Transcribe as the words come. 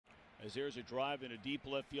As there's a drive in a deep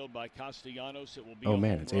left field by Castellanos, it will be. Oh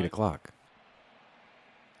man, it's 8 o'clock.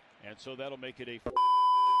 And so that'll make it a.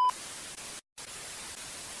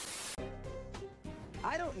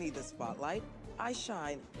 I don't need the spotlight. I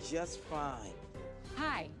shine just fine.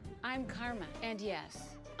 Hi, I'm Karma, and yes,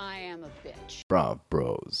 I am a bitch. Brav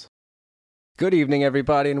Bros. Good evening,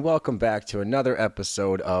 everybody, and welcome back to another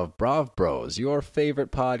episode of Brav Bros, your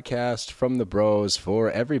favorite podcast from the bros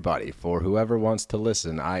for everybody, for whoever wants to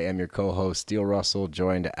listen. I am your co-host, Steele Russell,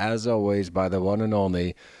 joined as always by the one and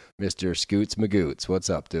only Mr. Scoots Magoots.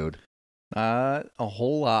 What's up, dude? A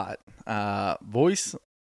whole lot. Voice a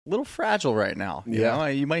little fragile right now. You know?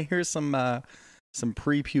 You might hear some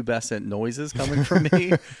prepubescent noises coming from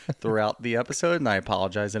me throughout the episode, and I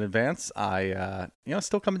apologize in advance. I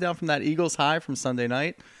still coming down from that Eagles high from Sunday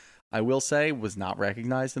night. I will say, was not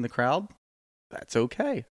recognized in the crowd. That's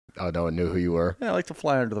okay. Oh, no one knew who you were? Yeah, I like to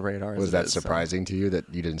fly under the radar. Was that surprising to you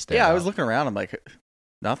that you didn't stand Yeah, out? I was looking around. I'm like,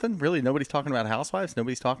 nothing? Really? Nobody's talking about Housewives?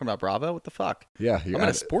 Nobody's talking about Bravo? What the fuck? Yeah. I'm at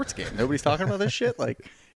a sports game. Nobody's talking about this shit? Like,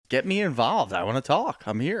 get me involved. I want to talk.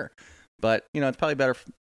 I'm here. But, it's probably better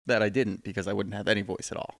that I didn't, because I wouldn't have any voice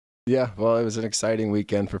at all. Yeah, well, it was an exciting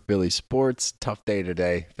weekend for Philly sports. Tough day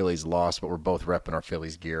today. Phillies lost, but we're both repping our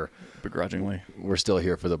Phillies gear. Begrudgingly. We're still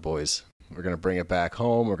here for the boys. We're going to bring it back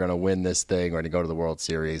home. We're going to win this thing. We're going to go to the World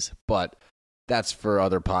Series. But that's for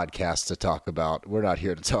other podcasts to talk about. We're not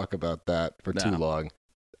here to talk about that for too long.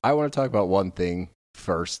 I want to talk about one thing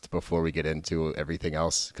first before we get into everything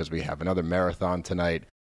else, because we have another marathon tonight.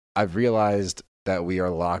 I've realized that we are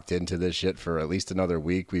locked into this shit for at least another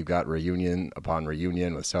week. We've got reunion upon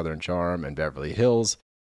reunion with Southern Charm and Beverly Hills.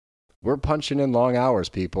 We're punching in long hours,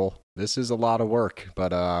 people. This is a lot of work,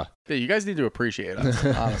 but yeah, you guys need to appreciate us,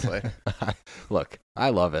 honestly. Look, I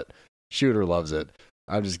love it. Shooter loves it.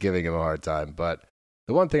 I'm just giving him a hard time. But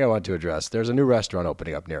the one thing I want to address, there's a new restaurant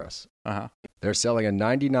opening up near us. Uh-huh. They're selling a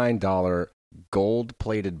 $99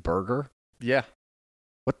 gold-plated burger. Yeah.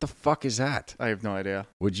 What the fuck is that? I have no idea.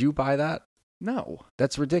 Would you buy that? No.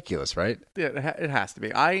 That's ridiculous, right? It has to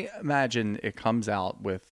be. I imagine it comes out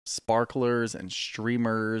with sparklers and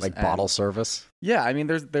streamers. Like bottle service? Yeah, I mean,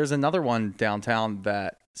 there's another one downtown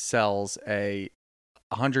that sells a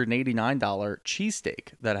 $189 cheesesteak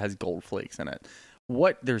that has gold flakes in it.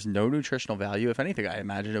 There's no nutritional value. If anything, I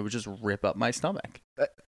imagine it would just rip up my stomach.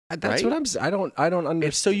 That's what I'm saying. I don't understand.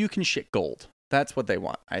 It's so you can shit gold. That's what they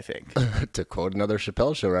want, I think. To quote another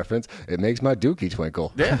Chappelle Show reference, it makes my dookie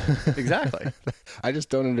twinkle. Yeah, exactly. I just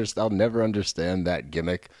don't understand. I'll never understand that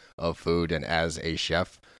gimmick of food. And as a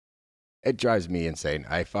chef, it drives me insane.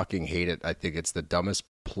 I fucking hate it. I think it's the dumbest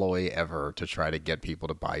ploy ever to try to get people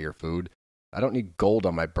to buy your food. I don't need gold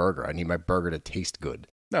on my burger. I need my burger to taste good.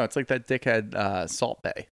 No, it's like that dickhead Salt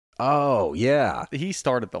Bae. Oh, yeah. He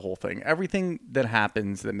started the whole thing. Everything that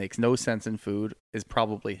happens that makes no sense in food is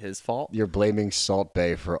probably his fault. You're blaming Salt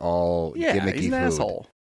Bae for all gimmicky he's an food. Asshole.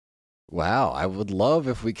 Wow, I would love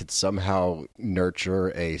if we could somehow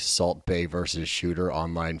nurture a Salt Bae versus Shooter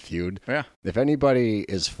online feud. Yeah. If anybody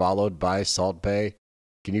is followed by Salt Bae,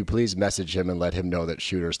 can you please message him and let him know that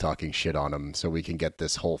Shooter's talking shit on him so we can get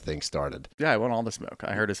this whole thing started? Yeah, I want all the smoke.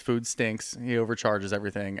 I heard his food stinks, he overcharges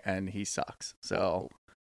everything, and he sucks. So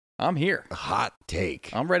I'm here. Hot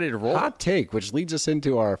take. I'm ready to roll. Hot take, which leads us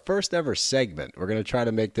into our first ever segment. We're going to try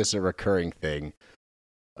to make this a recurring thing.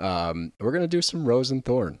 We're going to do some Rose and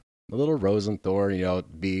Thorn. A little Rose and Thorn,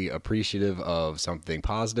 be appreciative of something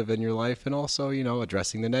positive in your life and also,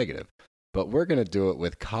 addressing the negative. But we're going to do it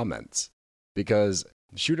with comments because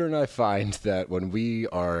Shooter and I find that when we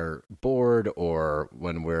are bored or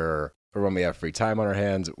when we have free time on our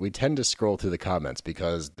hands, we tend to scroll through the comments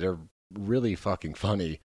because they're really fucking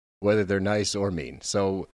funny, whether they're nice or mean.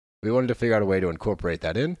 So we wanted to figure out a way to incorporate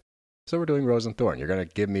that in. So we're doing Rose and Thorn. You're going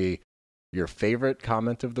to give me your favorite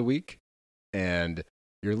comment of the week and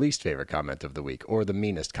your least favorite comment of the week, or the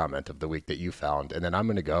meanest comment of the week that you found. And then I'm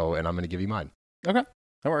going to go and I'm going to give you mine. Okay.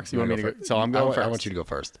 That works. You want me to go? So I'm going first. I want you to go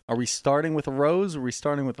first. Are we starting with a rose or are we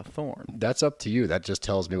starting with a thorn? That's up to you. That just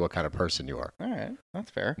tells me what kind of person you are. All right.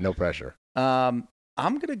 That's fair. No pressure. I'm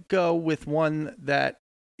going to go with one that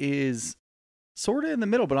is sort of in the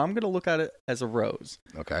middle, but I'm going to look at it as a rose.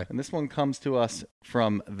 Okay. And this one comes to us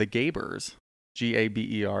from the Gabers,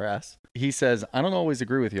 Gabers. He says, I don't always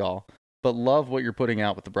agree with y'all, but love what you're putting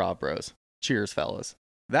out with the Brav Bros. Cheers, fellas.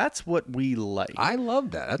 That's what we like. I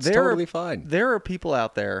love that. That's totally fine. There are people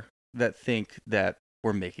out there that think that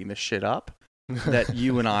we're making this shit up, that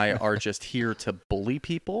you and I are just here to bully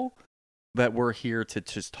people, that we're here to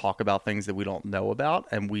just talk about things that we don't know about,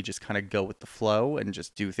 and we just kind of go with the flow and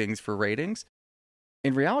just do things for ratings.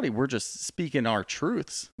 In reality, we're just speaking our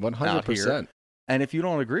truths 100%. And if you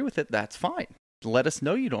don't agree with it, that's fine. Let us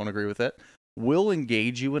know you don't agree with it. We'll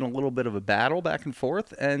engage you in a little bit of a battle back and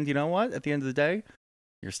forth. And you know what? At the end of the day,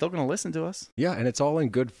 you're still going to listen to us. Yeah, and it's all in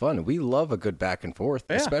good fun. We love a good back and forth,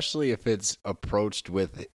 Yeah. especially if it's approached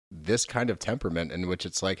with this kind of temperament in which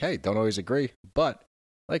it's like, hey, don't always agree, but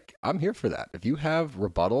like, I'm here for that. If you have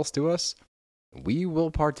rebuttals to us, we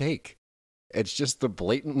will partake. It's just the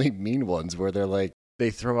blatantly mean ones where they're like,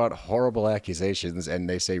 they throw out horrible accusations and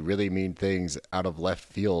they say really mean things out of left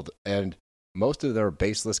field. And most of them are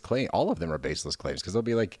baseless claims. All of them are baseless claims because they'll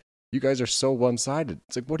be like, you guys are so one-sided.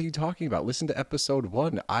 It's like, what are you talking about? Listen to episode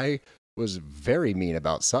 1. I was very mean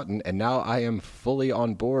about Sutton, and now I am fully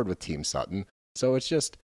on board with Team Sutton. So it's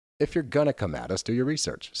just, if you're going to come at us, do your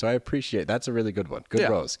research. So I appreciate that's a really good one. Good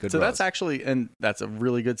Rose. Good so Rose. that's actually, and that's a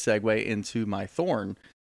really good segue into my thorn,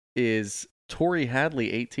 is Tori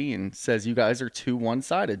Hadley, 18, says you guys are too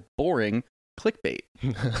one-sided. Boring. Clickbait.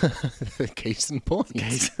 Case in point.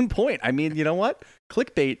 Case in point. I mean, you know what?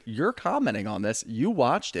 Clickbait, you're commenting on this. You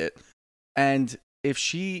watched it. And if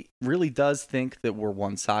she really does think that we're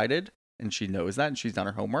one-sided, and she knows that, and she's done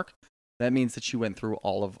her homework, that means that she went through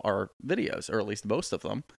all of our videos, or at least most of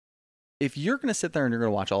them. If you're going to sit there and you're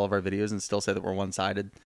going to watch all of our videos and still say that we're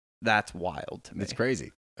one-sided, that's wild to me. It's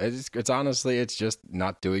crazy. It's honestly, it's just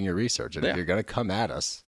not doing your research. And if you're going to come at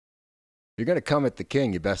us, if you're going to come at the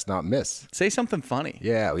king, you best not miss. Say something funny.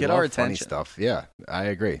 Yeah, we Get love our funny attention. stuff. Yeah, I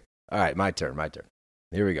agree. All right, my turn.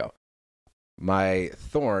 Here we go. My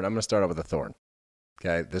thorn, I'm going to start out with a thorn.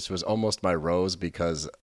 Okay, this was almost my rose because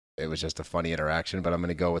it was just a funny interaction, but I'm going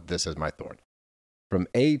to go with this as my thorn. From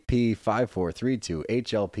AP5432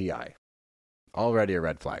 HLPI. Already a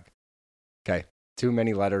red flag. Okay, too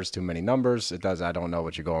many letters, too many numbers. I don't know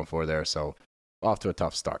what you're going for there, so off to a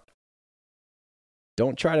tough start.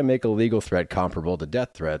 Don't try to make a legal threat comparable to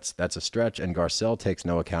death threats. That's a stretch, and Garcelle takes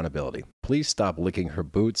no accountability. Please stop licking her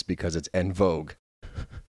boots because it's en vogue.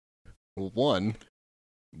 One,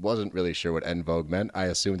 wasn't really sure what en vogue meant. I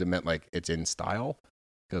assumed it meant like it's in style,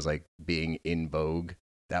 because like being in vogue.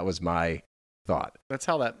 That was my thought. That's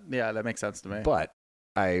how that makes sense to me. But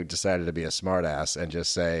I decided to be a smartass and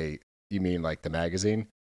just say, you mean like the magazine?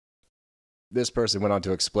 This person went on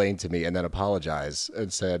to explain to me and then apologize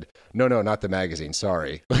and said, no, not the magazine.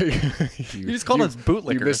 Sorry. you just called us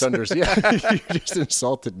bootlickers. You misunderstood. Yeah, you just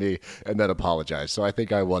insulted me and then apologized. So I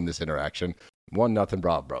think I won this interaction. 1-0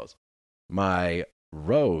 Bravo Bros. My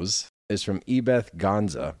rose is from Ebeth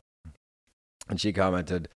Gonza. And she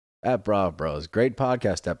commented, at Bravo Bros, great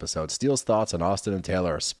podcast episode. Steele's thoughts on Austin and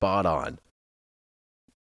Taylor are spot on.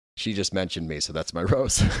 She just mentioned me, so that's my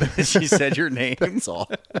rose. She said your name. That's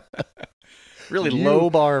all. Really low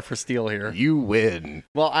bar for Steele here. You win.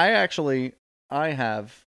 Well, I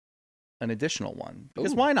have an additional one.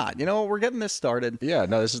 Because why not? You know, we're getting this started. Yeah,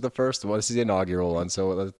 no, this is the first one. This is the inaugural one,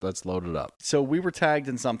 so let's load it up. So we were tagged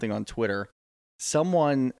in something on Twitter.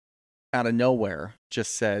 Someone out of nowhere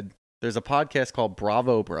just said, there's a podcast called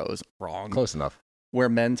Bravo Bros. Wrong. Close enough. Where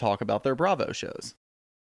men talk about their Bravo shows.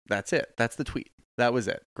 That's it. That's the tweet. That was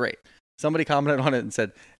it. Great. Somebody commented on it and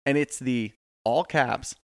said, and it's the all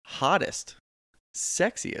caps hottest,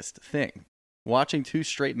 sexiest thing. Watching two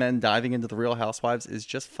straight men diving into the Real Housewives is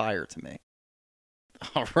just fire to me.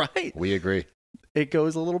 All right. We agree. It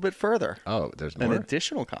goes a little bit further. Oh, there's more? An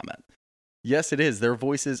additional comment. Yes, it is. Their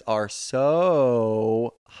voices are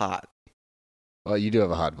so hot. Well, you do have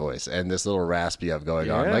a hot voice, and this little raspy you have going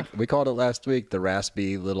on. Like we called it last week, the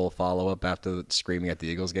raspy little follow-up after screaming at the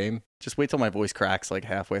Eagles game. Just wait till my voice cracks like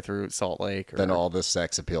halfway through Salt Lake. Then all the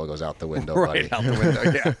sex appeal goes out the window, right buddy. Out the window,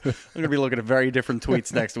 yeah. I'm going to be looking at very different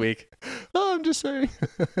tweets next week. Oh, I'm just saying.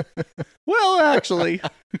 Well, actually.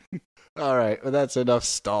 All right, well, that's enough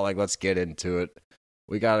stalling. Let's get into it.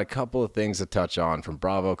 We got a couple of things to touch on from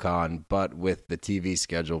BravoCon, but with the TV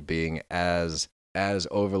schedule being as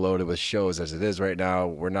overloaded with shows as it is right now,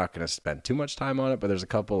 we're not going to spend too much time on it, but there's a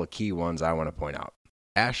couple of key ones I want to point out.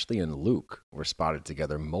 Ashley and Luke were spotted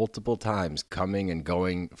together multiple times, coming and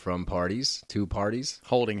going from parties to parties.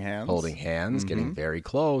 Holding hands. Getting very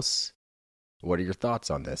close. What are your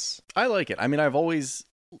thoughts on this? I like it. I mean,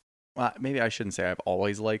 maybe I shouldn't say I've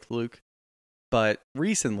always liked Luke, but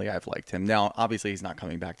recently I've liked him. Now, obviously, he's not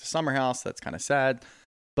coming back to Summer House. That's kind of sad,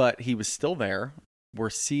 but he was still there. We're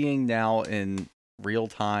seeing now in real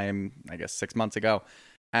time, I guess 6 months ago,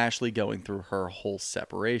 Ashley going through her whole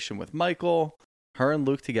separation with Michael. Her and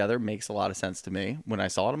Luke together makes a lot of sense to me. When I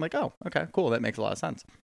saw it, I'm like, oh, okay, cool. That makes a lot of sense.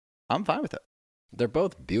 I'm fine with it. They're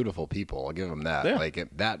both beautiful people. I'll give them that. Yeah.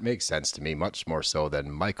 That makes sense to me much more so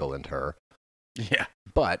than Michael and her. Yeah.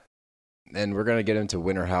 But, and we're going to get into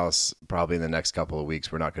Winter House probably in the next couple of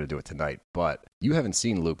weeks. We're not going to do it tonight. But you haven't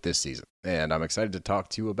seen Luke this season. And I'm excited to talk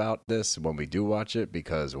to you about this when we do watch it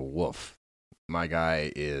because, woof, my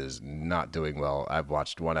guy is not doing well. I've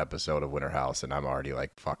watched one episode of Winter House, and I'm already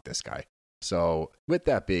like, fuck this guy. So with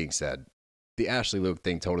that being said, the Ashley Luke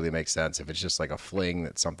thing totally makes sense. If it's just like a fling,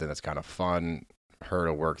 that's something that's kind of fun, her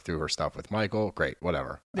to work through her stuff with Michael, great,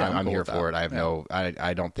 whatever. Yeah, I'm cool here with for that. it.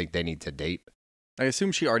 I don't think they need to date. I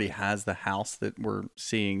assume she already has the house that we're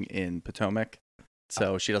seeing in Potomac,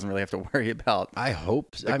 so she doesn't really have to worry about I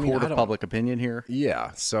hope. the court of public opinion here.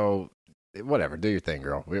 Yeah. So whatever, do your thing,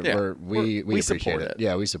 girl. We We appreciate support it. it.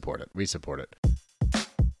 Yeah, we support it. We support it.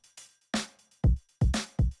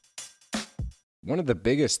 One of the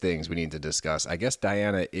biggest things we need to discuss, I guess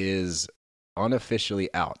Diana is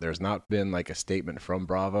unofficially out. There's not been like a statement from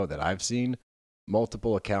Bravo that I've seen.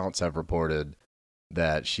 Multiple accounts have reported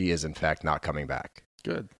that she is in fact not coming back.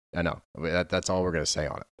 Good. I know. That's all we're going to say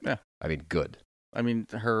on it. Yeah. I mean, good. I mean,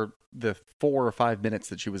 the 4 or 5 minutes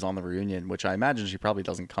that she was on the reunion, which I imagine she probably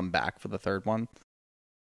doesn't come back for the third one.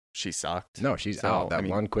 She sucked. No, she's So, out. That I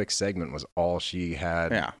mean- one quick segment was all she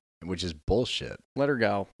had, Yeah. which is bullshit. Let her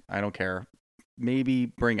go. I don't care. Maybe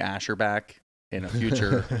bring Asher back in a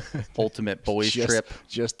future Ultimate Boys trip.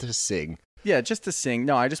 Just to sing. Yeah, just to sing.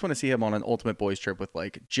 No, I just want to see him on an Ultimate Boys trip with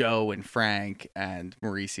like Joe and Frank and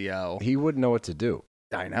Mauricio. He wouldn't know what to do.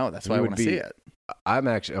 I know. That's He why I would want to see it. I'm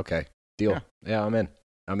actually, okay, deal. Yeah,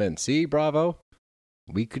 I'm in. See, Bravo?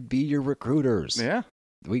 We could be your recruiters. Yeah.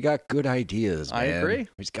 We got good ideas, man. I agree.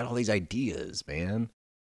 We just got all these ideas, man.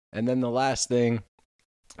 And then the last thing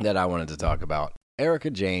that I wanted to talk about, Erica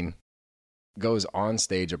Jane goes on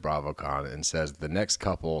stage at BravoCon and says the next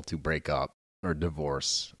couple to break up or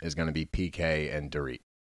divorce is going to be PK and Dorit.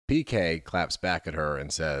 PK claps back at her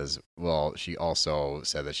and says, well, she also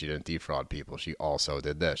said that she didn't defraud people. She also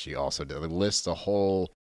did this. She also did. It lists the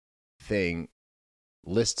whole thing,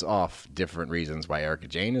 lists off different reasons why Erica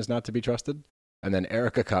Jane is not to be trusted. And then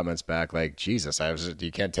Erica comments back like, Jesus,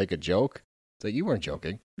 you can't take a joke? It's like, you weren't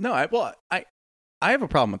joking. No, I have a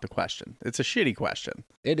problem with the question. It's a shitty question.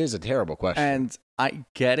 It is a terrible question. And I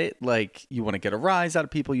get it. Like, you want to get a rise out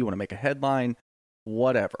of people. You want to make a headline.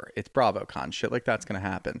 Whatever. It's BravoCon. Shit like that's going to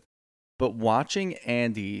happen. But watching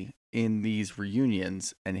Andy in these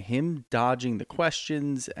reunions and him dodging the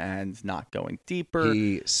questions and not going deeper.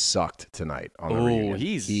 He sucked tonight on the reunion.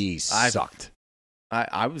 He sucked.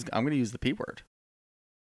 I'm going to use the P word.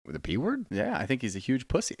 The P word? Yeah, I think he's a huge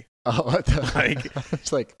pussy. Oh, what the,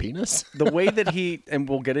 it's like penis? The way that he, and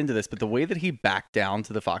we'll get into this, but the way that he backed down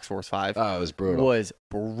to the Fox Force 5 it was brutal. It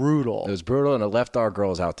was brutal, and it left our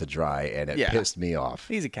girls out to dry, and it pissed me off.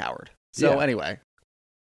 He's a coward. So anyway,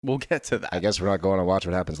 we'll get to that. I guess we're not going to watch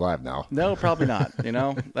What Happens Live now. No, probably not.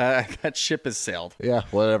 That ship has sailed. Yeah,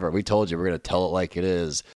 whatever. We told you we're going to tell it like it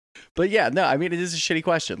is. But yeah, no, I mean, it is a shitty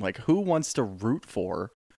question. Like, who wants to root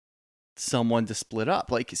for someone to split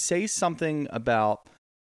up? Like, say something about,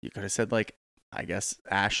 you could have said, like, I guess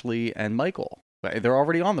Ashley and Michael. They're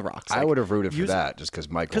already on the rocks. Like, I would have rooted for that just because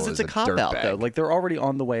Michael is it's a cop out, though. Like, they're already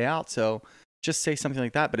on the way out. So just say something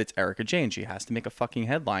like that. But it's Erica Jane. She has to make a fucking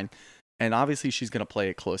headline. And obviously, she's going to play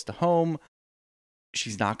it close to home.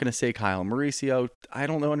 She's not going to say Kyle and Mauricio. I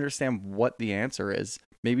don't understand what the answer is.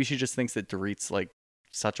 Maybe she just thinks that Dorit's like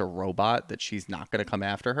such a robot that she's not going to come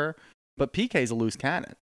after her. But PK's a loose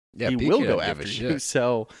cannon. Yeah, he PK will go doesn't give after a you. shit.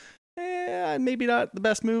 So maybe not the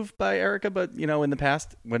best move by Erica, but in the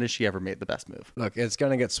past, when has she ever made the best move? Look, it's going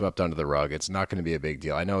to get swept under the rug. It's not going to be a big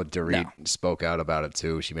deal. I know Dorit spoke out about it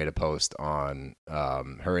too. She made a post on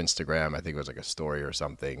her Instagram. I think it was like a story or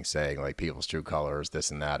something saying like people's true colors,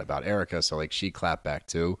 this and that about Erica. So like she clapped back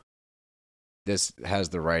too. This has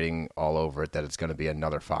the writing all over it that it's going to be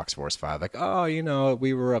another Fox Force 5. Like, oh,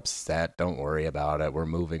 we were upset. Don't worry about it. We're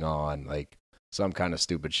moving on. Like some kind of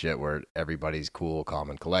stupid shit where everybody's cool,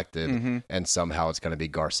 calm, and collected. And somehow it's going to be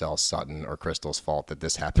Garcelle, Sutton, or Crystal's fault that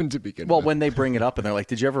this happened to begin with. Well, when they bring it up and they're like,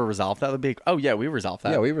 did you ever resolve that? They'll be like, oh, yeah, we resolved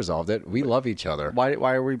that. Yeah, we resolved it. We love each other. Why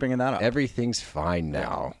are we bringing that up? Everything's fine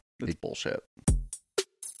now. It's bullshit.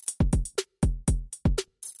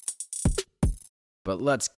 But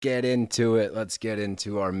let's get into it. Let's get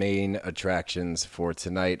into our main attractions for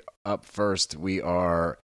tonight. Up first, we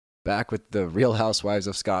are back with the Real Housewives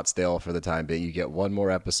of Scottsdale for the time being. You get one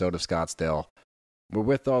more episode of Scottsdale. We're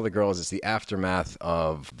with all the girls. It's the aftermath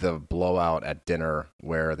of the blowout at dinner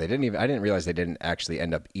where I didn't realize they didn't actually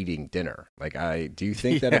end up eating dinner. Like, do you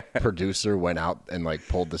think that a producer went out and like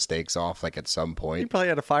pulled the steaks off like at some point? He probably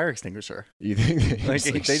had a fire extinguisher. You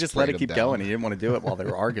think they just let it keep going. He didn't want to do it while they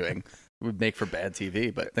were arguing. It would make for bad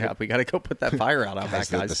TV, but yeah, we got to go put that fire out back,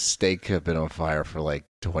 guys. The steak have been on fire for like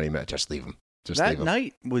 20 minutes. Just leave them. That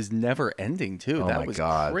night was never ending, too. Oh that my was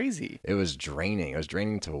God. crazy. It was draining. It was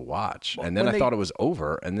draining to watch. Well, and then I thought it was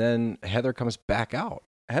over. And then Heather comes back out.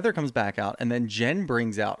 And then Jen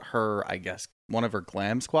brings out her, I guess, one of her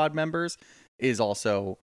Glam Squad members is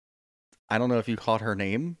also, I don't know if you caught her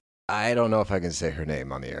name. I don't know if I can say her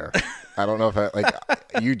name on the air. I don't know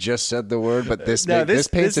if you just said the word, but this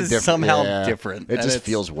paints a different. Somehow different. It just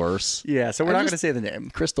feels worse. Yeah, so we're not going to say the name.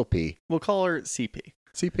 Crystal P. We'll call her CP.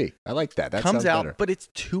 CP. I like that. That comes sounds out, better. but it's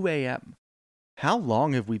 2 a.m. How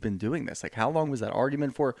long have we been doing this? Like, how long was that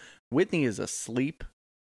argument for? Whitney is asleep,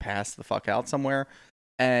 passed the fuck out somewhere,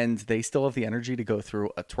 and they still have the energy to go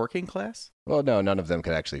through a twerking class? Well, no, none of them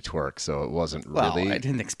could actually twerk, so it wasn't really. Well, I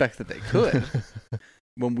didn't expect that they could.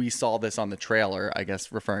 When we saw this on the trailer, I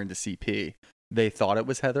guess referring to CP, they thought it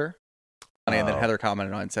was Heather. And then Heather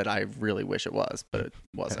commented on it and said, I really wish it was, but it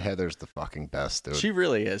wasn't. Heather's the fucking best, dude. She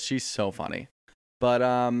really is. She's so funny. But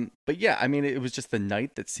yeah, I mean, it was just the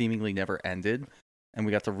night that seemingly never ended. And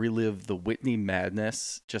we got to relive the Whitney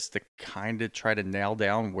madness just to kind of try to nail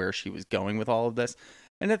down where she was going with all of this.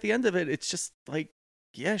 And at the end of it, it's just like,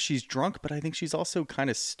 yeah, she's drunk, but I think she's also kind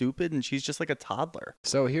of stupid and she's just like a toddler.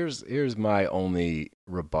 So here's my only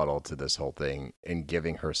rebuttal to this whole thing in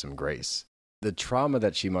giving her some grace. The trauma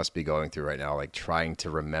that she must be going through right now, like trying to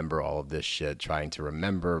remember all of this shit, trying to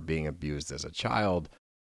remember being abused as a child,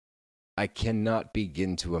 I cannot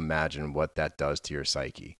begin to imagine what that does to your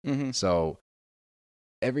psyche. Mm-hmm. So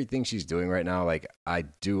everything she's doing right now, like, I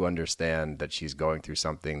do understand that she's going through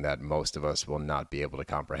something that most of us will not be able to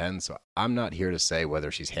comprehend. So I'm not here to say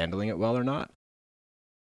whether she's handling it well or not.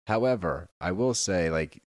 However, I will say,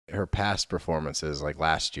 like, her past performances, like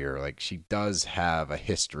last year, like, she does have a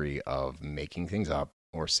history of making things up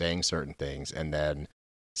or saying certain things and then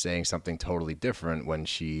saying something totally different when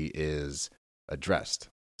she is addressed.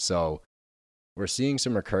 So we're seeing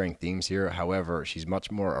some recurring themes here. However, she's much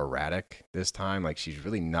more erratic this time. Like, she's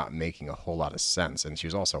really not making a whole lot of sense. And she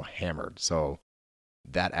was also hammered. So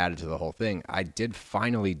that added to the whole thing. I did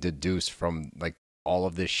finally deduce from, like, all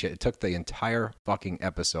of this shit. It took the entire fucking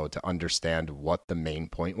episode to understand what the main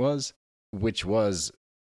point was, which was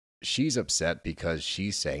she's upset because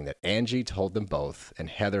she's saying that Angie told them both and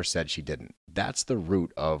Heather said she didn't. That's the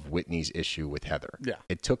root of Whitney's issue with Heather. Yeah.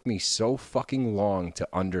 It took me so fucking long to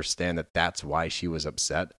understand that that's why she was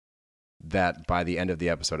upset, that by the end of the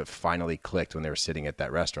episode, it finally clicked when they were sitting at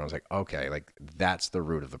that restaurant. I was like, okay, like, that's the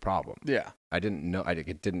root of the problem. Yeah. I didn't know.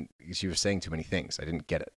 She was saying too many things. I didn't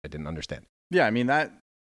get it. I didn't understand. Yeah, I mean, that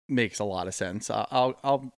makes a lot of sense.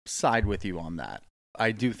 I'll side with you on that.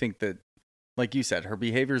 I do think that, like you said, her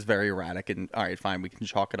behavior is very erratic, and all right, fine, we can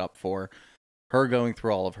chalk it up for her going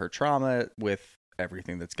through all of her trauma with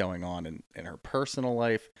everything that's going on in her personal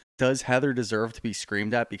life. Does Heather deserve to be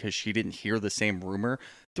screamed at because she didn't hear the same rumor?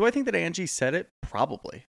 Do I think that Angie said it?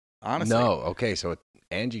 Probably. Honestly. No. Okay, so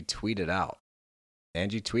Angie tweeted out.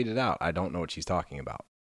 I don't know what she's talking about.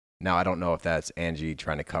 Now, I don't know if that's Angie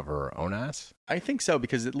trying to cover her own ass. I think so,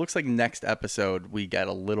 because it looks like next episode we get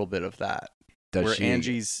a little bit of that.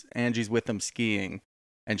 Angie's with them skiing,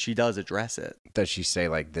 and she does address it. Does she say,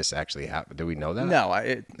 like, this actually happened? Do we know that? No,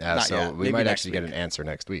 not so yet. we Maybe might next actually week. get an answer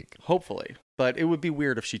next week. Hopefully. But it would be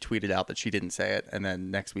weird if she tweeted out that she didn't say it, and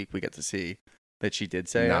then next week we get to see that she did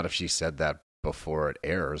say it. Not if she said that before it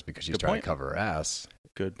airs, because she's trying to cover her ass.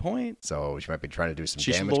 Good point. So she might be trying to do some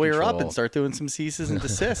she damage should lawyer control. up and start doing some ceases and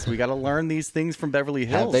desists. We got to learn these things from Beverly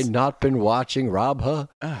Hills. Have they not been watching Rob Huh?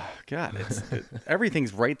 Oh, God.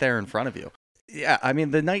 Everything's right there in front of you. Yeah, I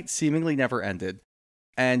mean, the night seemingly never ended.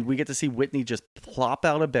 And we get to see Whitney just plop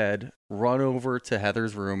out of bed, run over to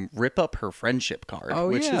Heather's room, rip up her friendship card,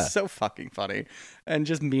 which is so fucking funny and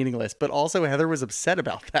just meaningless. But also, Heather was upset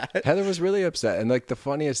about that. Heather was really upset. And, like, the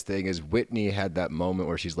funniest thing is Whitney had that moment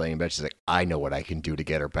where she's laying in bed. She's like, I know what I can do to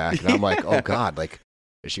get her back. And I'm like, oh, God, like,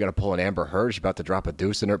 is she going to pull an Amber Heard? Is she about to drop a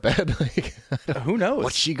deuce in her bed? Like, who knows?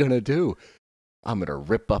 What's she going to do? I'm going to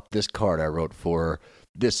rip up this card I wrote for her.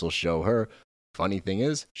 This will show her. Funny thing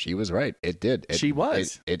is, she was right. It did. She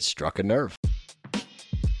was. It struck a nerve.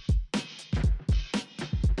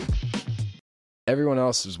 Everyone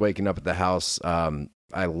else was waking up at the house.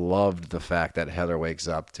 I loved the fact that Heather wakes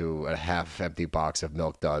up to a half-empty box of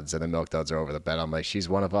Milk Duds, and the Milk Duds are over the bed. I'm like, she's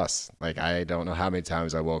one of us. Like, I don't know how many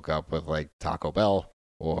times I woke up with, like, Taco Bell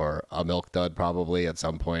or a Milk Dud probably at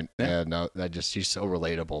some point. Yeah. And she's so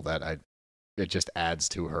relatable that it just adds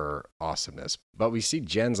to her awesomeness. But we see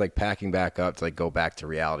Jen's, like, packing back up to, like, go back to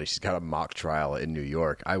reality. She's got a mock trial in New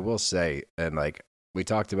York. I will say, and, like, we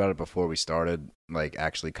talked about it before we started, like,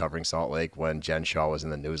 actually covering Salt Lake when Jen Shaw was in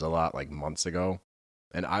the news a lot, like, months ago.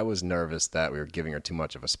 And I was nervous that we were giving her too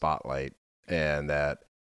much of a spotlight and that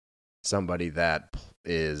somebody that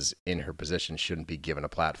is in her position shouldn't be given a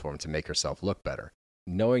platform to make herself look better.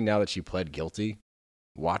 Knowing now that she pled guilty,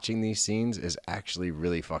 watching these scenes is actually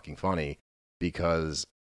really fucking funny because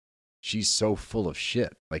she's so full of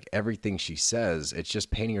shit. Like, everything she says, it's just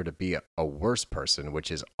painting her to be a worse person, which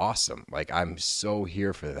is awesome. Like, I'm so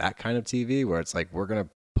here for that kind of TV where it's like, we're going to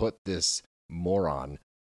put this moron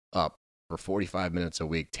up for 45 minutes a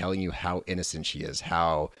week telling you how innocent she is,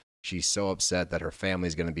 how she's so upset that her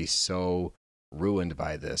family's going to be so ruined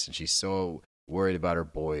by this, and she's so worried about her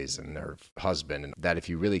boys and her husband, and that if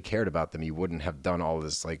you really cared about them, you wouldn't have done all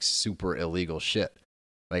this like super illegal shit.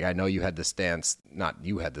 Like, I know you had the stance, not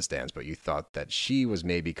you had the stance, but you thought that she was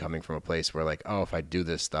maybe coming from a place where like, oh, if I do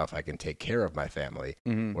this stuff, I can take care of my family.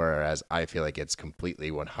 Mm-hmm. Whereas I feel like it's completely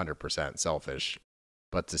 100% selfish.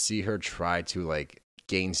 But to see her try to like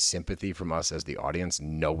gain sympathy from us as the audience,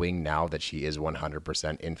 knowing now that she is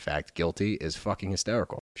 100% in fact guilty, is fucking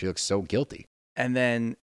hysterical. She looks so guilty. And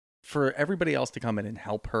then for everybody else to come in and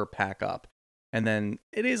help her pack up. And then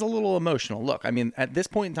it is a little emotional. Look, I mean, at this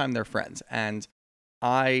point in time, they're friends. And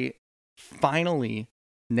I finally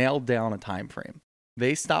nailed down a time frame.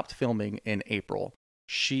 They stopped filming in April.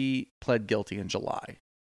 She pled guilty in July.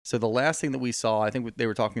 So the last thing that we saw, I think they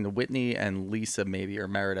were talking to Whitney and Lisa maybe, or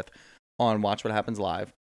Meredith, on Watch What Happens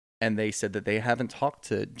Live. And they said that they haven't talked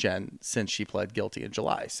to Jen since she pled guilty in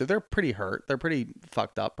July. So they're pretty hurt. They're pretty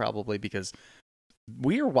fucked up probably because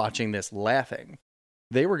we are watching this laughing.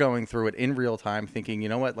 They were going through it in real time thinking, you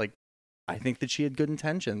know what, like, I think that she had good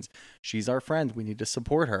intentions. She's our friend. We need to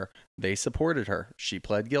support her. They supported her. She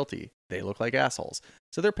pled guilty. They look like assholes.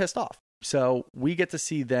 So they're pissed off. So we get to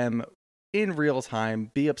see them in real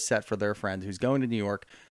time be upset for their friend who's going to New York,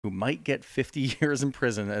 who might get 50 years in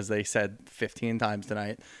prison, as they said 15 times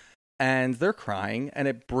tonight. And they're crying, and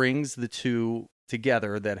it brings the two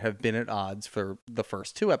together that have been at odds for the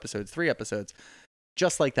first 2 episodes, 3 episodes,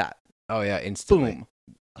 just like that. Oh, yeah, instantly. Boom.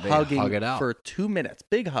 They Hugging hug it out for 2 minutes.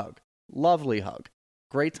 Big hug. Lovely hug.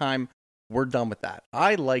 Great time. We're done with that.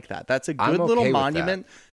 I like that. That's a good little monument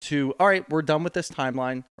to, all right, we're done with this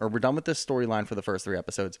timeline, or we're done with this storyline for the first 3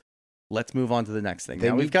 episodes. Let's move on to the next thing.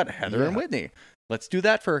 Now we've got Heather and Whitney. Let's do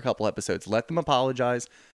that for a couple episodes. Let them apologize.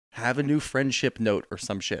 Have a new friendship note or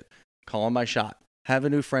some shit. Calling my shot. Have a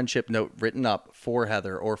new friendship note written up for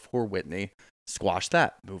Heather or for Whitney. Squash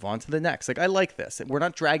that. Move on to the next. Like, I like this. We're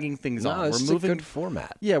not dragging things on. It's we're moving a good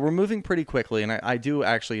format. Yeah, we're moving pretty quickly, and I do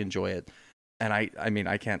actually enjoy it. And I mean,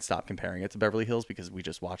 I can't stop comparing it to Beverly Hills because we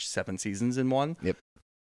just watched 7 seasons in one. Yep.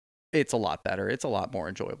 It's a lot better. It's a lot more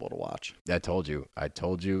enjoyable to watch. I told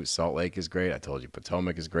you Salt Lake is great. I told you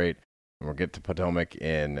Potomac is great. And we'll get to Potomac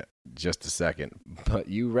in just a second. But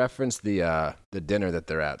you referenced the dinner that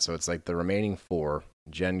they're at. So it's like the remaining 4.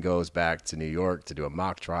 Jen goes back to New York to do a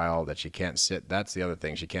mock trial that she can't sit. That's the other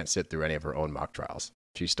thing. She can't sit through any of her own mock trials.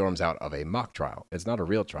 She storms out of a mock trial. It's not a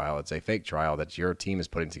real trial. It's a fake trial that your team is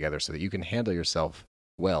putting together so that you can handle yourself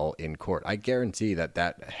well in court. I guarantee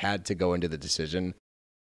that had to go into the decision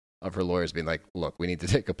of her lawyers being like, look, we need to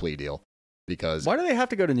take a plea deal. Because why do they have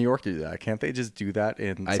to go to New York to do that? Can't they just do that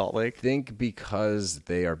in Salt Lake? I think because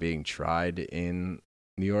they are being tried in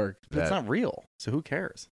New York. But it's not real. So who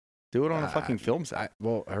cares? Do it on a fucking film set.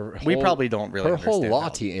 We probably don't really understand. Her whole law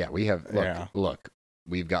team. Yeah, we have. Look,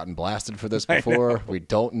 we've gotten blasted for this before. We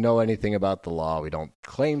don't know anything about the law. We don't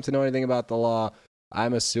claim to know anything about the law.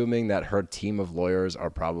 I'm assuming that her team of lawyers are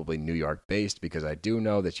probably New York based because I do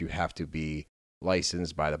know that you have to be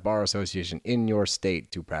licensed by the Bar Association in your state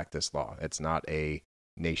to practice law. It's not a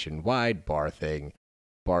nationwide bar thing.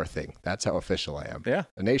 That's how official I am. Yeah.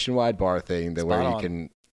 A nationwide bar thing where you can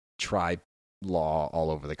try law all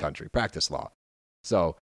over the country, practice law.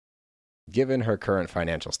 So given her current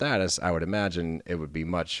financial status, I would imagine it would be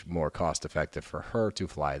much more cost effective for her to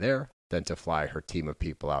fly there than to fly her team of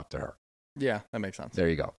people out to her. Yeah, that makes sense. There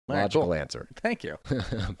you go. Logical answer. Thank you.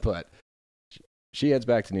 But she heads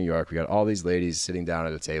back to New York. We got all these ladies sitting down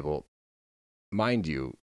at a table. Mind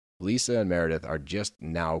you, Lisa and Meredith are just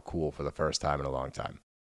now cool for the first time in a long time.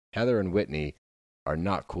 Heather and Whitney are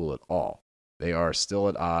not cool at all. They are still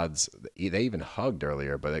at odds. They even hugged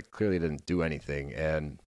earlier, but it clearly didn't do anything.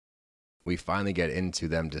 And we finally get into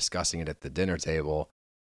them discussing it at the dinner table.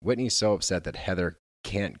 Whitney's so upset that Heather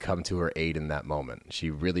can't come to her aid in that moment. She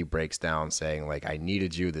really breaks down saying, like, I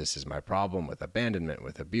needed you. This is my problem with abandonment,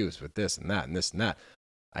 with abuse, with this and that and this and that.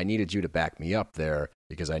 I needed you to back me up there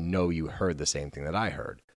because I know you heard the same thing that I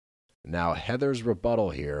heard. Now, Heather's rebuttal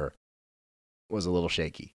here was a little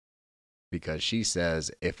shaky because she says,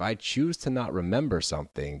 if I choose to not remember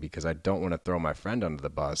something because I don't want to throw my friend under the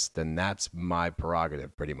bus, then that's my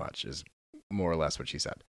prerogative, pretty much, is more or less what she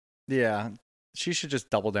said. Yeah. She should just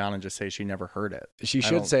double down and just say she never heard it. She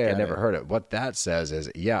should say I never heard it. What that says is,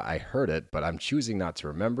 yeah, I heard it, but I'm choosing not to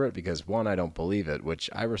remember it because, one, I don't believe it, which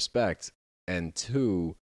I respect, and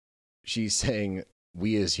two, she's saying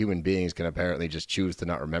we as human beings can apparently just choose to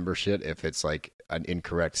not remember shit if it's like an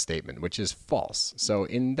incorrect statement, which is false. So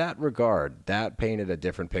in that regard, that painted a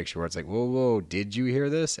different picture where it's like, whoa, did you hear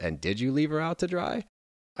this? And did you leave her out to dry?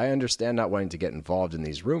 I understand not wanting to get involved in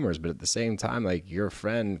these rumors, but at the same time, like your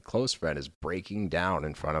friend, close friend, is breaking down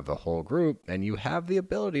in front of the whole group, and you have the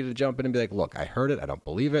ability to jump in and be like, look, I heard it, I don't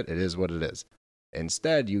believe it, it is what it is.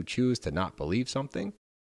 Instead, you choose to not believe something.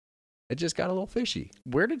 It just got a little fishy.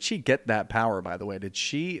 Where did she get that power, by the way? Did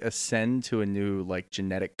she ascend to a new like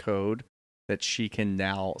genetic code that she can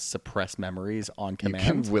now suppress memories on command?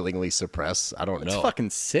 You can willingly suppress. I don't know. It's fucking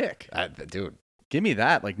sick. Dude. Give me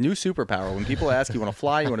that. Like new superpower. When people ask, you want to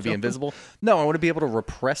fly? You want to be invisible? No, I want to be able to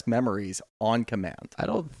repress memories on command. I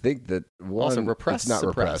don't think that one. Also, repress, it's not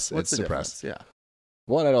suppress. repress. What's it's the suppress. difference? Yeah.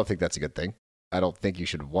 One, I don't think that's a good thing. I don't think you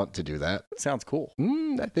should want to do that. Sounds cool.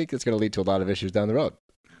 I think it's going to lead to a lot of issues down the road.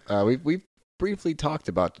 We've briefly talked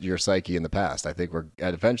about your psyche in the past. I think we're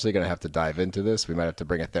eventually going to have to dive into this. We might have to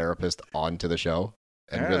bring a therapist onto the show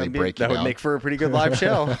and really break it down. That would make for a pretty good live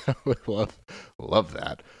show. love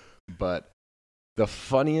that. But the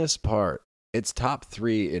funniest part, it's top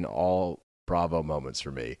 3 in all Bravo moments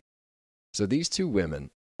for me. So these two women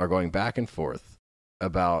are going back and forth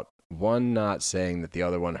about one not saying that the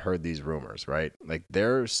other one heard these rumors, right? Like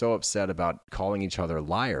they're so upset about calling each other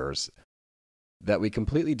liars that we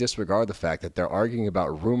completely disregard the fact that they're arguing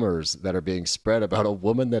about rumors that are being spread about a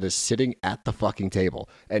woman that is sitting at the fucking table.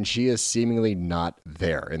 And she is seemingly not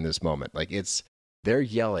there in this moment. Like they're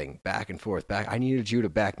yelling back and forth. I needed you to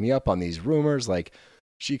back me up on these rumors. Like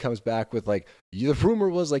she comes back with like, the rumor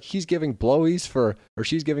was like she's giving blowies for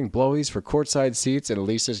courtside seats. And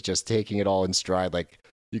Elisa's just taking it all in stride. Like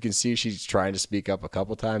you can see she's trying to speak up a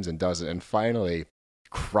couple times and doesn't. And finally,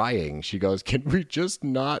 crying, she goes, can we just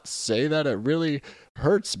not say that? It really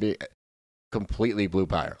hurts me. Completely blew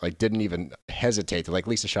by her. Like didn't even hesitate to like,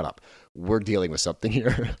 Lisa, shut up. We're dealing with something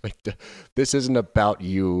here. Like this isn't about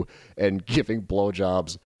you and giving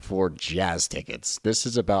blowjobs for jazz tickets. This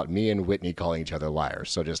is about me and Whitney calling each other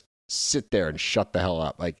liars. So just sit there and shut the hell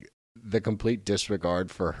up. Like the complete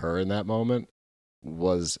disregard for her in that moment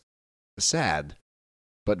was sad,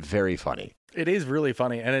 but very funny. It is really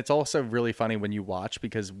funny. And it's also really funny when you watch,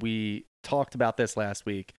 because we talked about this last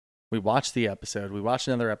week. We watched the episode. We watched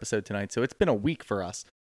another episode tonight. So it's been a week for us.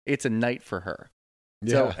 It's a night for her.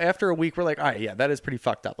 Yeah. So after a week, we're like, all right, yeah, that is pretty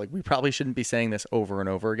fucked up. Like we probably shouldn't be saying this over and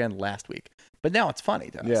over again last week. But now it's funny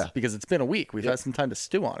to us because it's been a week. We've had some time to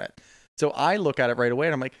stew on it. So I look at it right away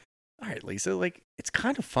and I'm like, all right, Lisa, like it's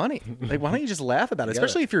kind of funny. Like, why don't you just laugh about it?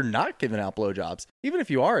 Especially if you're not giving out blowjobs. Even if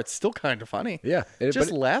you are, it's still kind of funny. Yeah.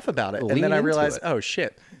 Just laugh about it. And then I realized, oh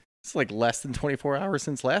shit, it's like less than 24 hours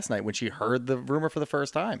since last night when she heard the rumor for the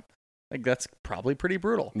first time. Like that's probably pretty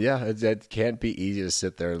brutal. Yeah. It can't be easy to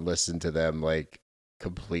sit there and listen to them like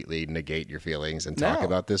completely negate your feelings and talk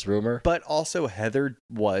about this rumor. But also Heather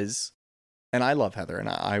was, and I love Heather and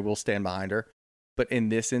I will stand behind her. But in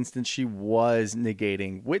this instance, she was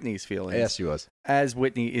negating Whitney's feelings. Yes, she was. As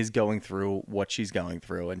Whitney is going through what she's going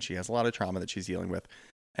through, and she has a lot of trauma that she's dealing with.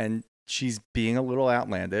 And she's being a little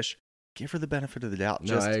outlandish. Give her the benefit of the doubt.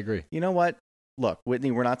 No, I agree. You know what? Look,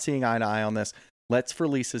 Whitney, we're not seeing eye to eye on this. Let's, for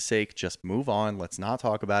Lisa's sake, just move on. Let's not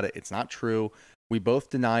talk about it. It's not true. We both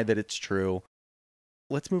deny that it's true.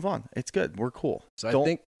 Let's move on. It's good. We're cool. So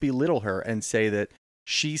don't belittle her and say that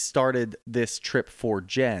she started this trip for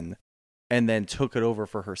Jen and then took it over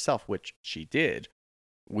for herself, which she did.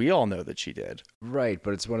 We all know that she did. Right,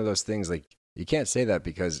 but it's one of those things like you can't say that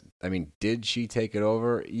because, I mean, did she take it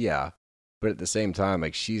over? Yeah. But at the same time,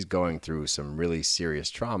 like she's going through some really serious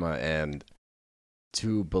trauma, and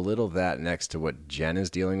to belittle that next to what Jen is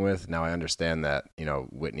dealing with, now I understand that, you know,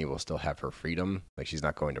 Whitney will still have her freedom. Like she's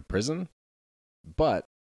not going to prison, but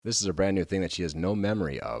this is a brand new thing that she has no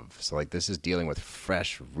memory of. So like this is dealing with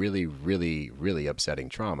fresh, really, really, really upsetting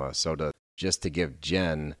trauma. So to give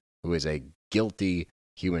Jen, who is a guilty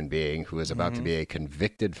human being, who is about to be a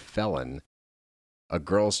convicted felon, a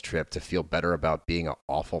girl's trip to feel better about being an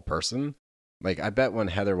awful person. Like I bet when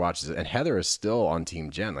Heather watches it, and Heather is still on Team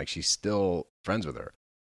Jen, like she's still friends with her.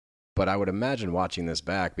 But I would imagine watching this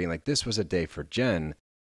back, being like, this was a day for Jen,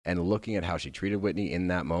 and looking at how she treated Whitney in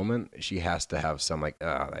that moment, she has to have some like,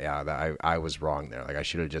 I was wrong there. Like I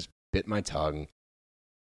should have just bit my tongue.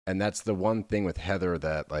 And that's the one thing with Heather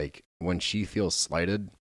that like when she feels slighted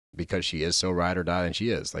because she is so ride or die, and she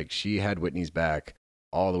is, like she had Whitney's back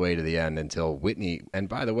all the way to the end until Whitney, and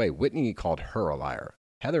by the way, Whitney called her a liar.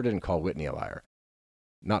 Heather didn't call Whitney a liar.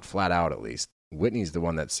 Not flat out, at least. Whitney's the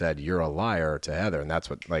one that said, you're a liar to Heather. And that's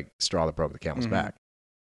what, like, straw that broke the camel's back.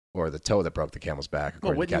 Or the toe that broke the camel's back.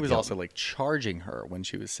 Well, Whitney was also, like, charging her when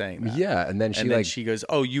she was saying that. Yeah, and then she goes,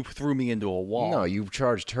 oh, you threw me into a wall. No, you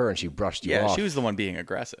charged her and she brushed you off. Yeah, she was the one being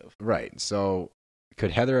aggressive. Right. So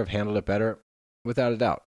could Heather have handled it better? Without a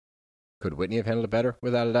doubt. Could Whitney have handled it better?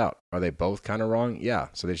 Without a doubt. Are they both kind of wrong? Yeah.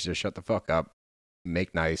 So they should just shut the fuck up,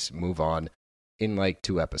 make nice, move on in like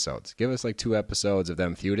 2 episodes. Give us like 2 episodes of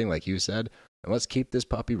them feuding, like you said, and let's keep this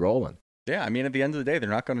puppy rolling. Yeah, I mean, at the end of the day, they're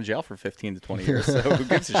not going to jail for 15 to 20 years, so who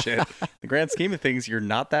gives a shit? In the grand scheme of things, you're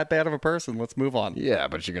not that bad of a person. Let's move on. Yeah,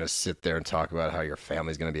 but you're going to sit there and talk about how your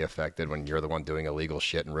family's going to be affected when you're the one doing illegal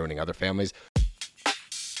shit and ruining other families.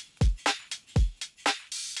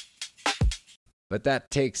 But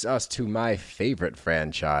that takes us to my favorite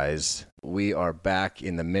franchise. We are back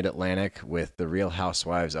in the Mid-Atlantic with the Real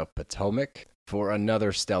Housewives of Potomac for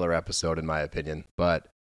another stellar episode, in my opinion. But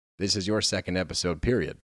this is your 2nd episode,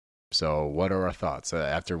 period. So what are our thoughts?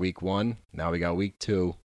 After week 1, now we got week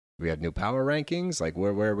 2. We had new power rankings. Like,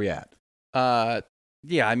 where are we at?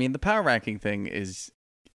 Yeah, I mean, the power ranking thing it's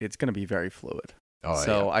going to be very fluid.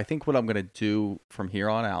 I think what I'm going to do from here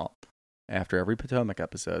on out, after every Potomac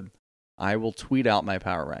episode, I will tweet out my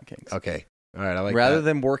power rankings. Okay. All right. I like Rather that.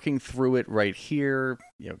 than working through it right here,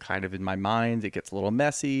 kind of in my mind, it gets a little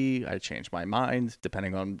messy. I change my mind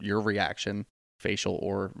depending on your reaction, facial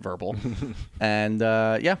or verbal. And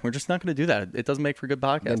we're just not going to do that. It doesn't make for good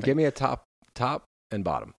podcasting. Then give me a top and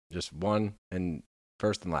bottom. Just one and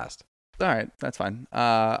first and last. All right. That's fine.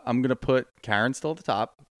 I'm going to put Karen still at the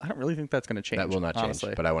top. I don't really think that's going to change. That will not change,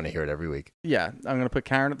 honestly. But I want to hear it every week. Yeah. I'm going to put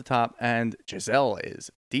Karen at the top, and Giselle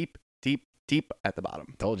is deep at the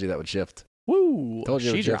bottom. Told you that would shift. Woo! Told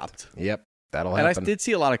you she dropped. Yep, that'll happen. And I did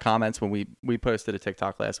see a lot of comments when we posted a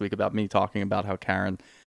TikTok last week about me talking about how Karen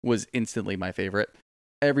was instantly my favorite.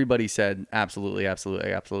 Everybody said absolutely,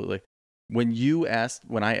 absolutely, absolutely. When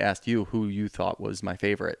I asked you who you thought was my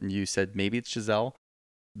favorite, and you said maybe it's Giselle,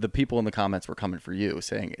 the people in the comments were coming for you,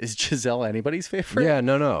 saying, "Is Giselle anybody's favorite?" Yeah,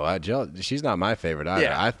 no. She's not my favorite either.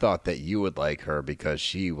 Yeah. I thought that you would like her because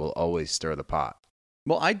she will always stir the pot.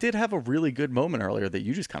 Well, I did have a really good moment earlier that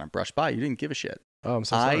you just kind of brushed by. You didn't give a shit. Oh, I'm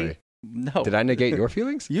so sorry. No. Did I negate your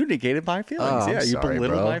feelings? You negated my feelings. Oh, yeah, I'm you sorry,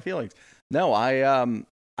 belittled bro. my feelings. No,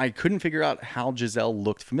 I couldn't figure out how Giselle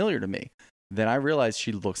looked familiar to me. Then I realized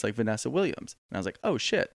she looks like Vanessa Williams. And I was like, oh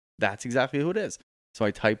shit, that's exactly who it is. So I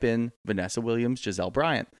type in Vanessa Williams, Giselle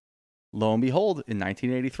Bryant. Lo and behold, in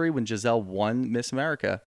 1983, when Giselle won Miss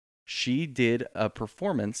America, she did a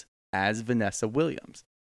performance as Vanessa Williams.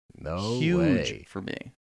 No Huge way. for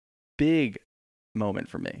me. Big moment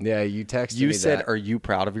for me. Yeah, you texted me You said, that. are you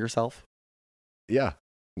proud of yourself? Yeah.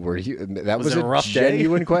 Were you? That Was was it a rough day?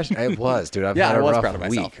 genuine question. It was, dude. I've Yeah, had I a was rough proud of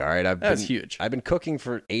myself. week. All right, That's huge. I've been cooking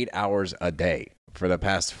for 8 hours a day for the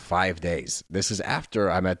past 5 days. This is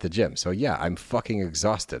after I'm at the gym. So yeah, I'm fucking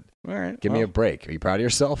exhausted. All right. Give me a break. Are you proud of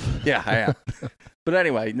yourself? Yeah, I am. But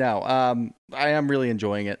anyway, no, I am really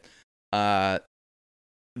enjoying it.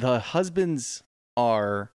 The husbands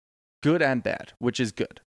are good and bad, which is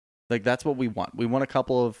good. Like, that's what we want. We want a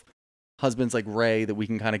couple of husbands like Ray that we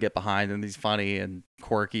can kind of get behind, and he's funny and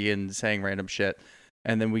quirky and saying random shit.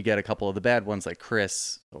 And then we get a couple of the bad ones like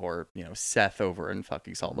Chris or, Seth over in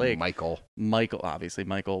fucking Salt Lake. Michael, obviously,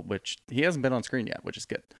 which he hasn't been on screen yet, which is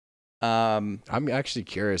good. I'm actually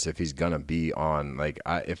curious if he's gonna be on. Like,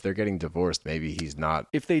 if they're getting divorced, maybe he's not.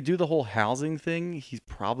 If they do the whole housing thing, he's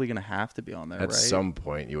probably gonna have to be on there, At right? some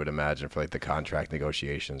point, you would imagine, for like the contract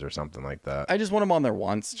negotiations or something like that. I just want him on there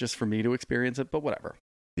once, just for me to experience it. But whatever.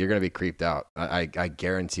 You're gonna be creeped out. I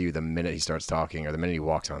guarantee you, the minute he starts talking or the minute he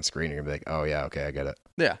walks on screen, you're gonna be like, oh yeah, okay, I get it.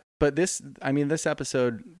 Yeah, but this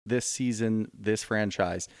episode, this season, this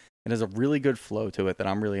franchise, it has a really good flow to it that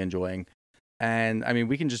I'm really enjoying. And I mean,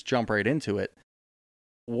 we can just jump right into it.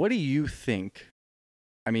 What do you think?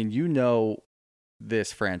 I mean,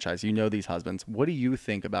 this franchise, these husbands. What do you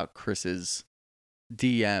think about Chris's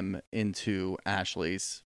DM into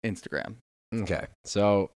Ashley's Instagram? Okay,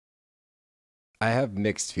 so I have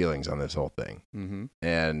mixed feelings on this whole thing. Mm-hmm.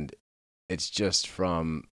 And it's just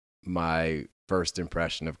from my first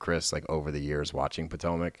impression of Chris, like over the years watching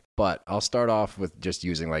Potomac. But I'll start off with just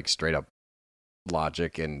using like straight up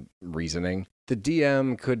logic and reasoning. The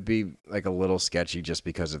DM could be like a little sketchy just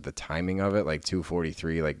because of the timing of it, like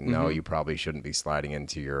 2:43. Like, no, you probably shouldn't be sliding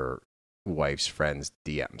into your wife's friend's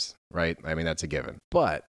DMs, right? I mean, that's a given.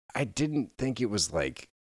 But I didn't think it was like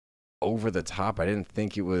over the top. I didn't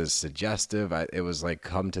think it was suggestive. It was like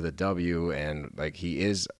come to the W, and like he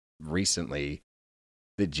is recently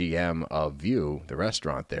the GM of View, the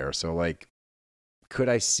restaurant there. So like Could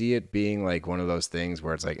I see it being like one of those things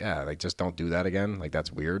where it's like, like just don't do that again? Like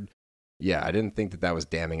that's weird. Yeah, I didn't think that was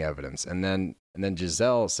damning evidence. And then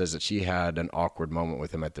Giselle says that she had an awkward moment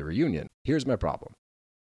with him at the reunion. Here's my problem.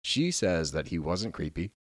 She says that he wasn't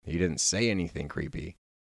creepy. He didn't say anything creepy,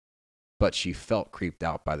 but she felt creeped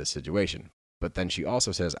out by the situation. But then she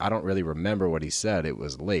also says, I don't really remember what he said. It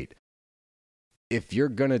was late. If you're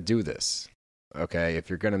going to do this, okay, if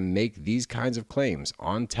you're going to make these kinds of claims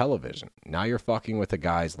on television, now you're fucking with a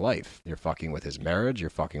guy's life. You're fucking with his marriage.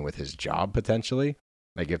 You're fucking with his job potentially.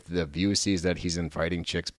 Like if the View sees that he's inviting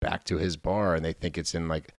chicks back to his bar and they think it's in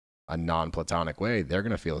like a non-platonic way, they're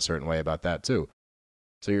going to feel a certain way about that too.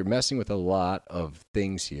 So you're messing with a lot of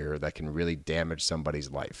things here that can really damage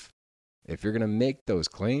somebody's life. If you're going to make those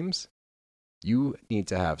claims, you need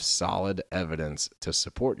to have solid evidence to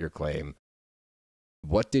support your claim.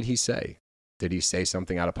 What did he say? Did he say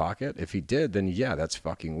something out of pocket? If he did, then yeah, that's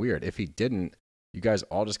fucking weird. If he didn't, you guys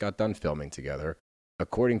all just got done filming together.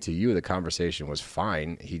 According to you, the conversation was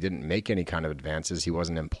fine. He didn't make any kind of advances. He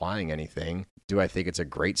wasn't implying anything. Do I think it's a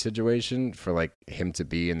great situation for like him to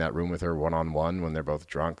be in that room with her one-on-one when they're both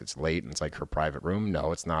drunk? It's late and it's like her private room.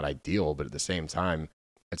 No, it's not ideal, but at the same time,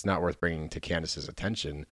 it's not worth bringing to Candace's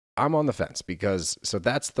attention. I'm on the fence because, so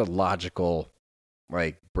that's the logical,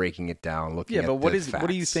 like breaking it down, looking at the facts. What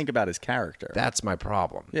do you think about his character? That's my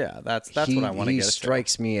problem. Yeah, that's what I want to get. He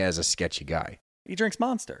strikes me as a sketchy guy. He drinks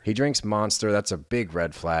Monster. That's a big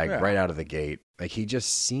red flag right out of the gate. Like he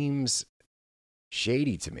just seems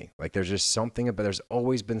shady to me. Like there's just something about, there's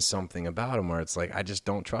always been something about him where it's like, I just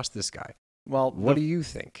don't trust this guy. Well, what do you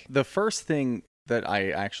think? The first thing that I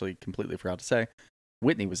actually completely forgot to say,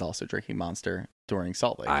 Whitney was also drinking Monster during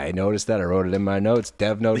Salt Lake. I noticed that. I wrote it in my notes.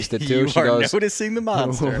 Dev noticed it too. She goes, noticing the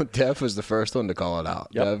Monster. Dev was the first one to call it out.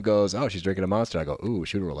 Yep. Dev goes, oh, she's drinking a Monster. I go, ooh,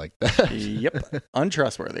 shooter will like that. Yep.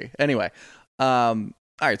 Untrustworthy. Anyway. All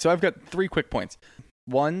right. So I've got 3 quick points.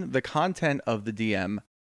 1, the content of the DM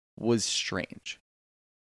was strange.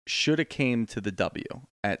 Should have came to the W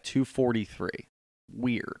at 2:43.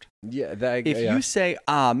 Weird. Yeah. If you say,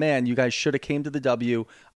 man, you guys should have came to the W,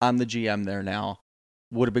 I'm the GM there now,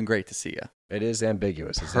 would have been great to see you. It is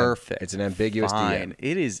ambiguous. Perfect. It's an ambiguous Fine.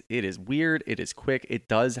 DM. It is weird. It is quick. It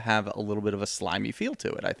does have a little bit of a slimy feel to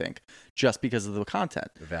it, I think, just because of the content.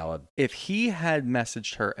 Valid. If he had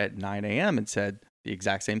messaged her at 9 a.m. and said the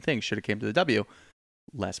exact same thing, should have came to the W,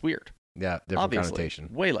 less weird. Yeah, different Obviously, connotation.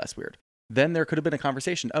 Way less weird. Then there could have been a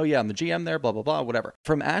conversation. Oh, yeah, I'm the GM there, blah, blah, blah, whatever.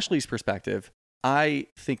 From Ashley's perspective, I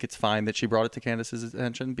think it's fine that she brought it to Candace's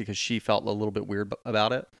attention because she felt a little bit weird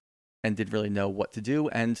about it and didn't really know what to do.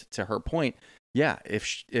 And to her point, yeah,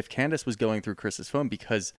 if Candace was going through Chris's phone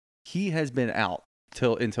because he has been out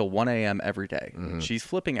until 1 a.m. every day, she's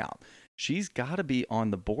flipping out. She's got to be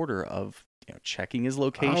on the border of checking his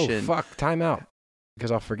location. Oh, fuck. Time out. Because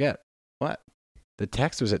I'll forget. What? The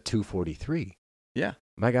text was at 2:43. Yeah.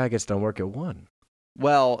 My guy gets done work at 1.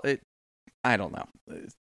 Well, I don't know.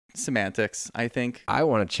 Semantics, I think. I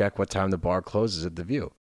want to check what time the bar closes at the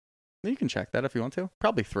View. You can check that if you want to.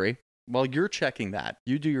 Probably 3. While you're checking that,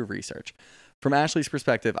 you do your research. From Ashley's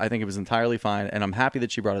perspective, I think it was entirely fine, and I'm happy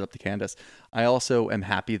that she brought it up to Candace. I also am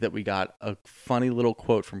happy that we got a funny little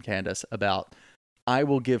quote from Candace about, I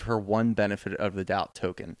will give her 1 benefit of the doubt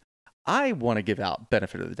token. I want to give out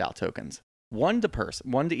benefit of the doubt tokens. 1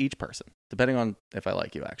 to each person, depending on if I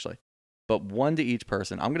like you, actually. But 1 to each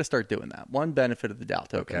person. I'm going to start doing that. 1 benefit of the doubt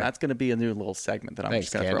token. Okay. That's going to be a new little segment that I'm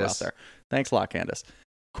just going to throw out there. Thanks a lot, Candace.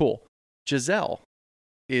 Cool. Giselle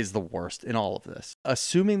is the worst in all of this.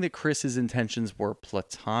 Assuming that Chris's intentions were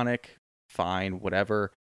platonic, fine,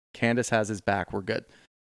 whatever. Candace has his back, we're good.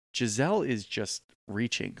 Giselle is just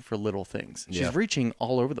reaching for little things. She's reaching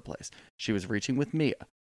all over the place. She was reaching with Mia.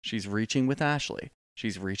 She's reaching with Ashley.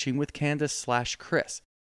 She's reaching with Candace/Chris.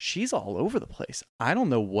 She's all over the place. I don't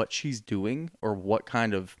know what she's doing or what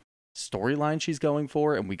kind of storyline she's going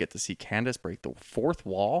for. And we get to see Candace break the 4th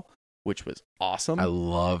wall, which was awesome. I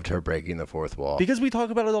loved her breaking the 4th wall. Because we talk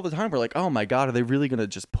about it all the time. We're like, oh my God, are they really going to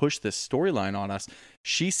just push this storyline on us?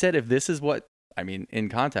 She said, if this is what, in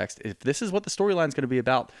context, if this is what the storyline's going to be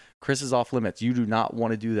about, Chris is off limits. You do not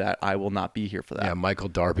want to do that. I will not be here for that. Yeah, Michael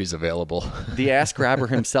Darby's available. The ass grabber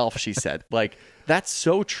himself, she said. Like, that's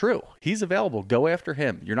so true. He's available. Go after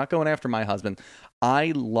him. You're not going after my husband.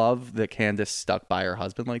 I love that Candace stuck by her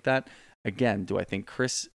husband like that. Again, do I think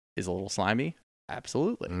Chris is a little slimy?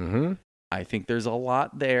 Absolutely. Mm-hmm. I think there's a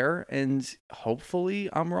lot there, and hopefully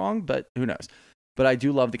I'm wrong, but who knows? But I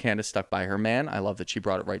do love that Candace stuck by her man. I love that she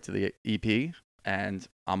brought it right to the EP, and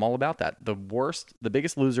I'm all about that. The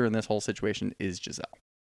biggest loser in this whole situation is Giselle.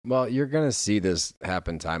 Well, you're going to see this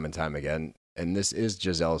happen time and time again. And this is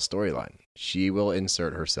Giselle's storyline. She will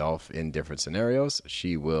insert herself in different scenarios.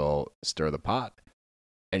 She will stir the pot.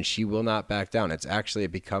 And she will not back down.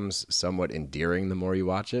 It becomes somewhat endearing the more you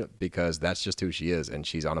watch it, because that's just who she is, and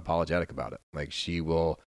she's unapologetic about it. Like, she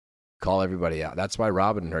will call everybody out. That's why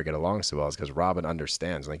Robin and her get along so well, is because Robin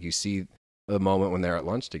understands. Like, you see the moment when they're at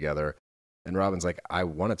lunch together, and Robin's like, I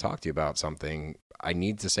want to talk to you about something. I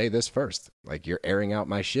need to say this first. Like, you're airing out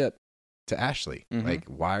my shit to Ashley. Mm-hmm. Like,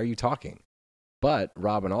 why are you talking? But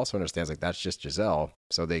Robin also understands, like, that's just Giselle,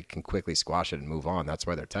 so they can quickly squash it and move on. That's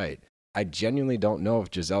why they're tight. I genuinely don't know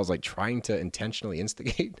if Giselle's like trying to intentionally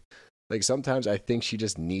instigate. Like, sometimes I think she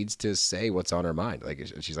just needs to say what's on her mind. Like,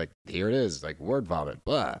 she's like, here it is, like word vomit,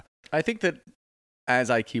 blah. I think that as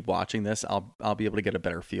I keep watching this, I'll be able to get a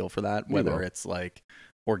better feel for that, whether it's like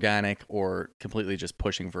organic or completely just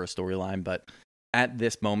pushing for a storyline. But at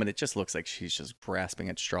this moment, it just looks like she's just grasping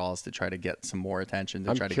at straws to try to get some more attention,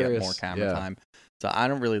 to try to get more camera time. So I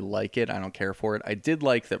don't really like it. I don't care for it. I did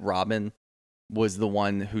like that Robin was the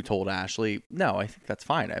one who told Ashley, no, I think that's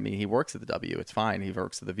fine. I mean, he works at the W. It's fine. He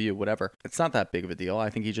works at the View, whatever. It's not that big of a deal. I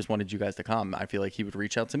think he just wanted you guys to come. I feel like he would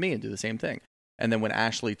reach out to me and do the same thing. And then when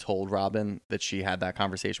Ashley told Robin that she had that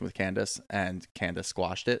conversation with Candace and Candace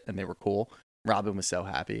squashed it and they were cool, Robin was so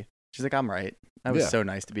happy. She's like, I'm right. That was so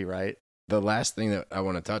nice to be right. The last thing that I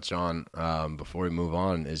want to touch on before we move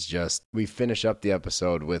on is just, we finish up the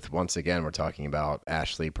episode with, once again, we're talking about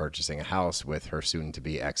Ashley purchasing a house with her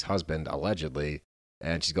soon-to-be ex-husband, allegedly,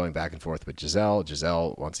 and she's going back and forth with Giselle.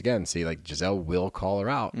 Giselle, once again, Giselle will call her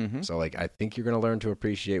out. Mm-hmm. So, I think you're going to learn to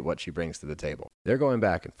appreciate what she brings to the table. They're going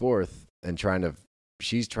back and forth and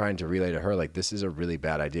she's trying to relay to her, like, this is a really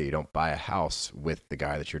bad idea. You don't buy a house with the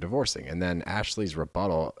guy that you're divorcing. And then Ashley's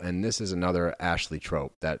rebuttal, and this is another Ashley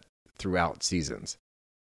trope that throughout seasons,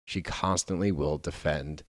 she constantly will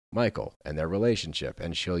defend Michael and their relationship,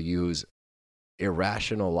 and she'll use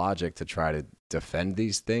irrational logic to try to defend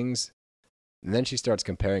these things. And then she starts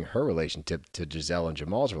comparing her relationship to Giselle and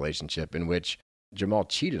Jamal's relationship, in which Jamal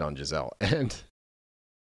cheated on Giselle. And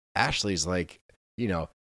Ashley's like,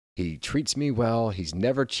 he treats me well. He's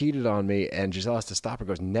never cheated on me. And Giselle has to stop her,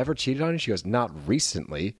 goes, never cheated on you? She goes, not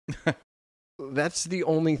recently. That's the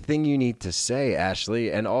only thing you need to say,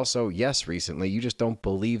 Ashley. And also, yes, recently. You just don't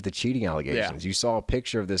believe the cheating allegations. Yeah. You saw a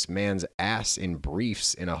picture of this man's ass in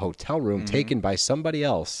briefs in a hotel room taken by somebody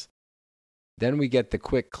else. Then we get the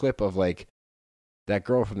quick clip of, like, that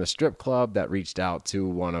girl from the strip club that reached out to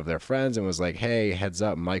one of their friends and was like, hey, heads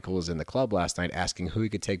up, Michael was in the club last night asking who he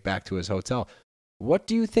could take back to his hotel. What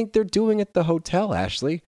do you think they're doing at the hotel,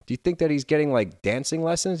 Ashley? Do you think that he's getting, like, dancing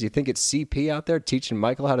lessons? Do you think it's CP out there teaching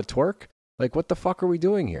Michael how to twerk? Like, what the fuck are we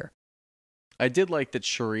doing here? I did like that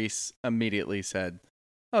Charisse immediately said,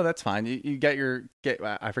 oh, that's fine. You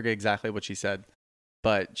I forget exactly what she said,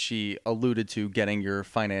 but she alluded to getting your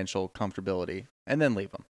financial comfortability and then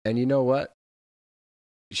leave him. And you know what?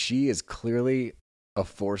 She is clearly a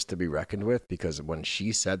force to be reckoned with, because when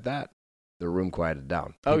she said that, the room quieted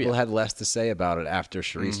down. People had less to say about it after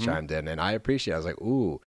Charisse chimed in, and I appreciate it. I was like,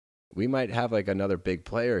 ooh, we might have, like, another big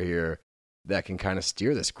player here that can kind of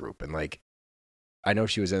steer this group. And, like, I know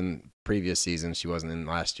she was in previous seasons. She wasn't in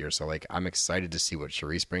last year. So, like, I'm excited to see what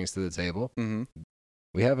Charisse brings to the table. Mm-hmm.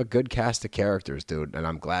 We have a good cast of characters, dude, and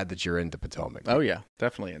I'm glad that you're into Potomac. Oh, yeah.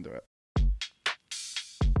 Definitely into it.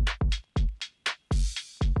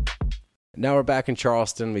 Now we're back in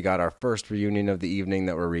Charleston. We got our first reunion of the evening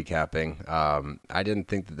that we're recapping. I didn't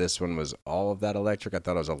think that this one was all of that electric. I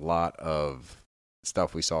thought it was a lot of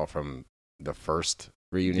stuff we saw from the first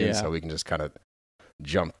reunion, so we can just kind of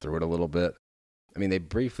jump through it a little bit. I mean, they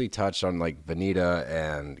briefly touched on, like, Vanita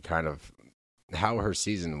and kind of how her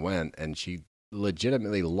season went, and she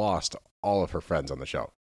legitimately lost all of her friends on the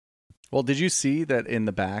show. Well, did you see that in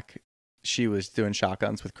the back she was doing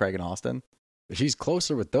shotguns with Craig and Austin? She's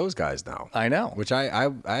closer with those guys now. I know. Which I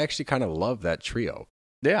actually kind of love that trio.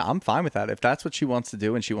 Yeah, I'm fine with that. If that's what she wants to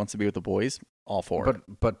do and she wants to be with the boys, all for it.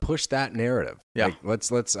 But push that narrative. Yeah. Like,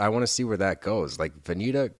 let's I want to see where that goes. Like,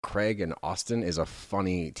 Vanita, Craig, and Austin is a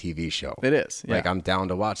funny TV show. It is. Yeah. Like, I'm down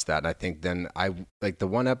to watch that. And I think then the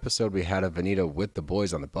one episode we had of Vanita with the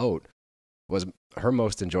boys on the boat was her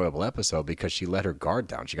most enjoyable episode, because she let her guard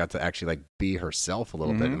down. She got to actually, like, be herself a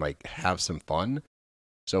little bit and, like, have some fun.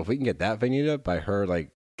 So if we can get that Vanita by her,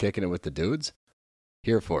 like, kicking it with the dudes,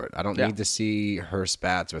 here for it. I don't need to see her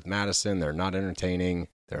spats with Madison. They're not entertaining.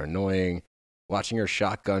 They're annoying. Watching her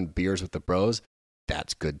shotgun beers with the bros,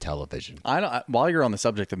 that's good television. While you're on the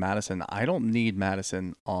subject of Madison, I don't need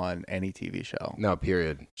Madison on any TV show. No,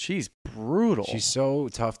 period. She's brutal. She's so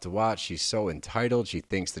tough to watch. She's so entitled. She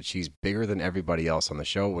thinks that she's bigger than everybody else on the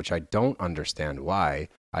show, which I don't understand why.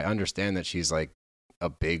 I understand that she's like a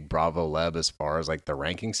big Bravo Leb as far as like the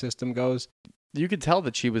ranking system goes. You could tell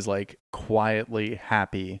that she was like quietly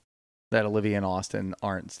happy that Olivia and Austin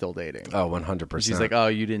aren't still dating. Oh, 100%. She's like, oh,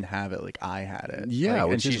 you didn't have it. Like, I had it. Yeah, like,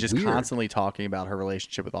 which and she's is just weird. constantly talking about her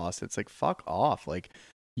relationship with Austin. It's like, fuck off. Like,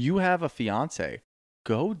 you have a fiance.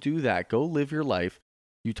 Go do that. Go live your life.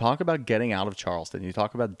 You talk about getting out of Charleston. You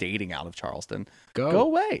talk about dating out of Charleston. Go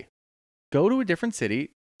away. Go to a different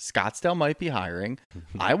city. Scottsdale might be hiring.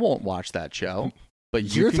 I won't watch that show.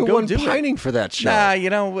 But you're can the go one do pining for that show. Nah, you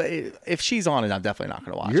know, if she's on it, I'm definitely not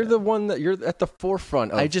going to watch it. You're the one that you're at the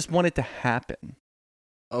forefront of. I just want it to happen.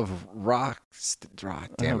 Of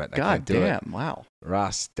damn it. I God can't do damn. it. Wow.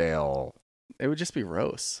 Rossdale. It would just be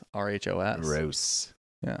Rose. RHOS. Rose.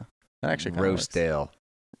 Yeah. That actually kind of works. Rosedale.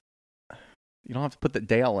 You don't have to put the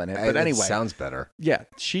Dale in it. But anyway. Sounds better. Yeah.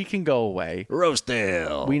 She can go away.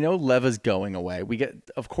 Rosedale. We know Leva's going away.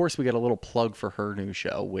 Of course, we get a little plug for her new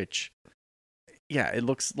show, which, yeah, it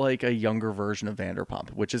looks like a younger version of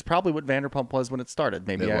Vanderpump, which is probably what Vanderpump was when it started.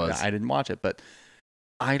 Maybe I didn't watch it, but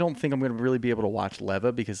I don't think I'm going to really be able to watch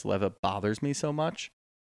Leva because Leva bothers me so much.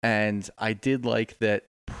 And I did like that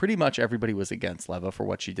pretty much everybody was against Leva for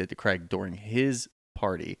what she did to Craig during his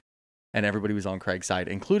party. And everybody was on Craig's side,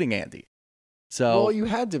 including Andy. So, well, you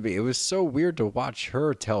had to be. It was so weird to watch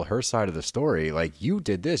her tell her side of the story. Like, you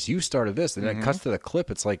did this, you started this. And then it cuts to the clip.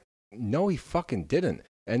 It's like, no, he fucking didn't.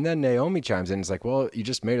 And then Naomi chimes in. It's like, well, you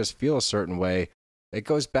just made us feel a certain way. It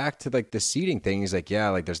goes back to like the seating thing. He's like, yeah,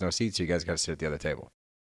 like there's no seats. So you guys got to sit at the other table.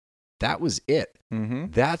 That was it.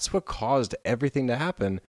 That's what caused everything to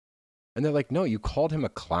happen. And they're like, no, you called him a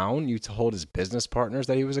clown. You told his business partners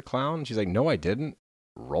that he was a clown. She's like, no, I didn't.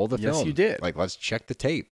 Roll the film. Yes, you did. Like, let's check the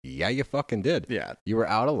tape. Yeah, you fucking did. Yeah. You were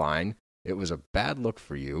out of line. It was a bad look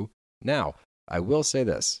for you. Now, I will say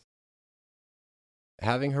this.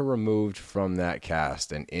 Having her removed from that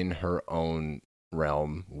cast and in her own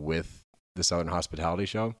realm with the Southern Hospitality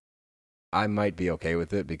show, I might be okay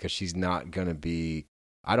with it because she's not going to be...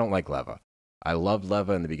 I don't like Leva. I loved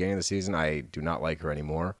Leva in the beginning of the season. I do not like her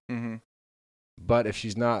anymore. But if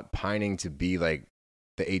she's not pining to be like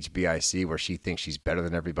the HBIC where she thinks she's better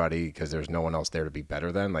than everybody because there's no one else there to be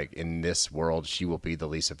better than, like in this world, she will be the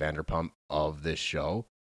Lisa Vanderpump of this show.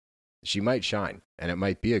 She might shine. And it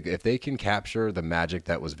might be, if they can capture the magic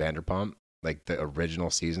that was Vanderpump, like the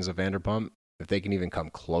original seasons of Vanderpump, if they can even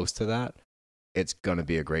come close to that, it's going to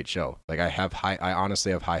be a great show. Like I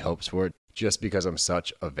honestly have high hopes for it just because I'm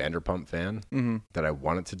such a Vanderpump fan that I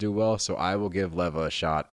want it to do well. So I will give Leva a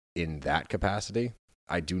shot in that capacity.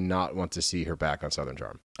 I do not want to see her back on Southern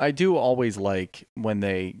Charm. I do always like when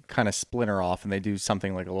they kind of splinter off and they do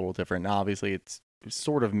something like a little different. Now, obviously, it's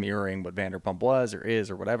sort of mirroring what Vanderpump was or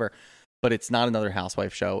is or whatever, but it's not another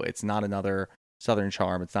housewife show. It's not another Southern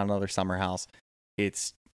Charm. It's not another Summer House.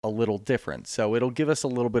 It's a little different. So it'll give us a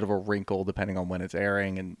little bit of a wrinkle depending on when it's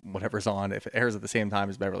airing and whatever's on. If it airs at the same time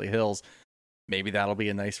as Beverly Hills, maybe that'll be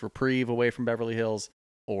a nice reprieve away from Beverly Hills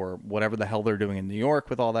or whatever the hell they're doing in New York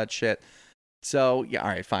with all that shit. So, yeah, all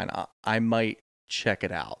right, fine. I might check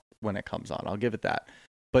it out when it comes on. I'll give it that.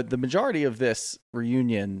 But the majority of this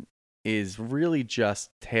reunion is really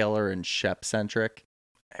just Taylor and Shep centric.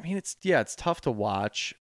 I mean, it's tough to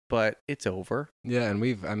watch, but it's over. Yeah, and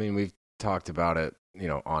we've talked about it,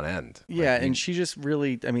 on end. Yeah, and she just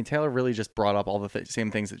really, Taylor really just brought up all the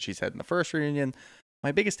same things that she said in the first reunion.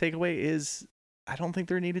 My biggest takeaway is I don't think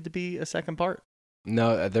there needed to be a second part.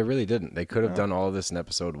 No, they really didn't. They could have done all of this in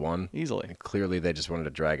episode 1. Easily. And clearly, they just wanted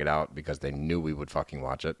to drag it out because they knew we would fucking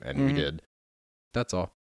watch it, and we did. That's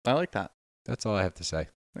all. I like that. That's all I have to say.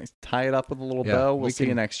 Nice. Tie it up with a little bow. We'll see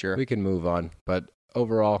you next year. We can move on. But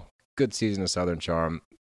overall, good season of Southern Charm.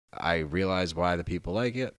 I realize why the people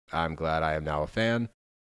like it. I'm glad I am now a fan.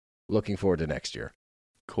 Looking forward to next year.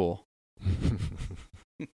 Cool.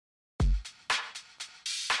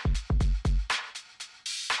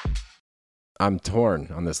 I'm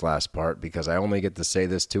torn on this last part because I only get to say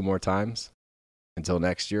this 2 more times until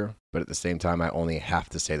next year. But at the same time, I only have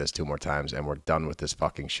to say this 2 more times and we're done with this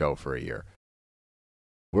fucking show for a year.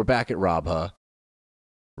 We're back at Robha.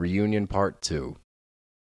 Reunion Part 2.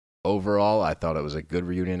 Overall, I thought it was a good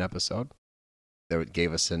reunion episode. That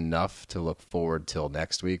gave us enough to look forward till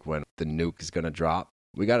next week when the nuke is going to drop.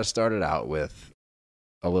 We got to start it out with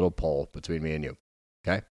a little poll between me and you.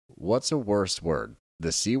 Okay? What's a worse word?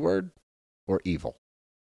 The C word or evil?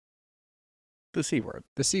 The C word.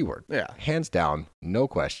 The C word. Yeah. Hands down, no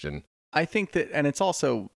question. I think that, and it's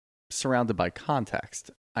also surrounded by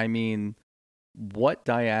context. I mean, what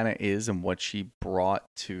Diana is and what she brought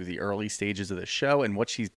to the early stages of the show and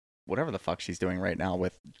whatever the fuck she's doing right now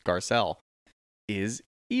with Garcelle is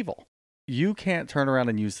evil. You can't turn around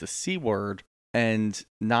and use the C word and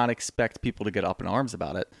not expect people to get up in arms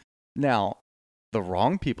about it. Now, the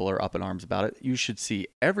wrong people are up in arms about it. You should see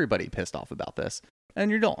everybody pissed off about this,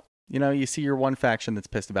 and you don't. You see your one faction that's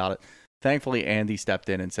pissed about it. Thankfully, Andy stepped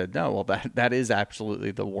in and said, no, well, that is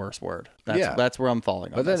absolutely the worst word. That's where I'm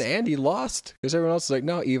falling on But then this. Andy lost because everyone else is like,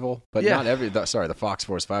 no, evil. But not the Fox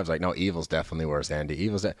Force 5 is like, no, evil's definitely worse, Andy.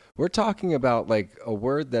 We're talking about like a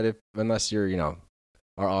word that unless you're,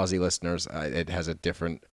 our Aussie listeners, it has a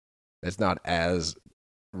different, it's not as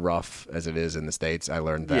rough as it is in the States. I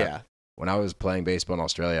learned that. Yeah. When I was playing baseball in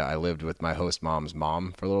Australia, I lived with my host mom's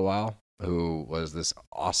mom for a little while, who was this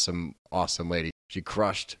awesome, awesome lady. She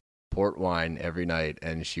crushed port wine every night,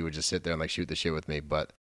 and she would just sit there and like shoot the shit with me.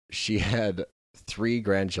 But she had 3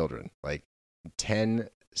 grandchildren, like 10,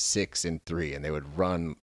 6, and 3, and they would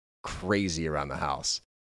run crazy around the house.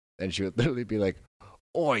 And she would literally be like,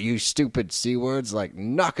 "Oh, you stupid C words, like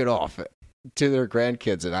knock it off," to their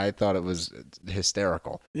grandkids. And I thought it was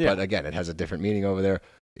hysterical. Yeah. But again, it has a different meaning over there.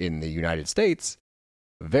 In the United States,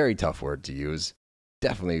 very tough word to use.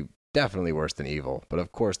 Definitely worse than evil. But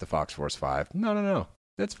of course, the Fox Force 5. No.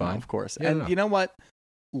 That's fine. Of course. Yeah, and you know what?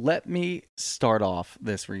 Let me start off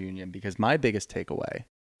this reunion because my biggest takeaway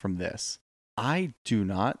from this, I do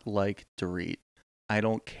not like Dorit. I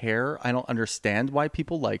don't care. I don't understand why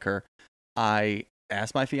people like her. I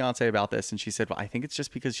asked my fiance about this and she said, well, I think it's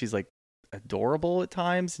just because she's like adorable at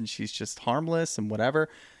times and she's just harmless and whatever.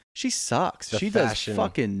 She sucks. She does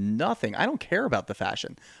fucking nothing. I don't care about the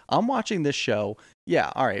fashion. I'm watching this show.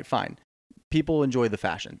 Yeah, all right, fine. People enjoy the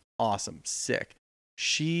fashion. Awesome. Sick.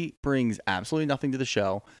 She brings absolutely nothing to the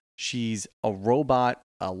show. She's a robot,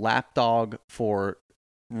 a lapdog for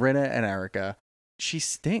Rinna and Erica. She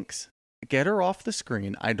stinks. Get her off the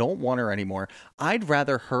screen. I don't want her anymore. I'd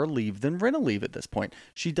rather her leave than Rinna leave at this point.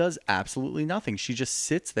 She does absolutely nothing. She just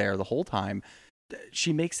sits there the whole time.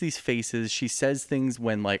 She makes these faces. She says things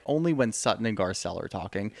only when Sutton and Garcelle are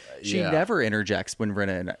talking. She never interjects when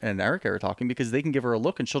Rinna and Erica are talking because they can give her a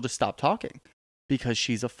look and she'll just stop talking because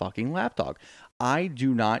she's a fucking lapdog. I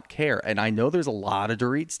do not care. And I know there's a lot of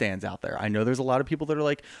Dorit stands out there. I know there's a lot of people that are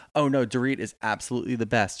like, oh no, Dorit is absolutely the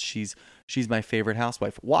best. She's my favorite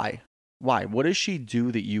housewife. Why? What does she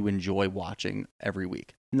do that you enjoy watching every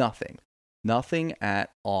week? Nothing at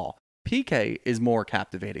all. PK is more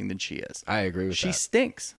captivating than she is. I agree with that. She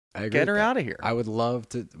stinks. Get her out of here. I would love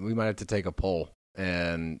to. We might have to take a poll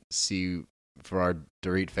and see for our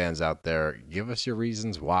Dorit fans out there. Give us your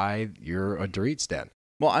reasons why you're a Dorit stan.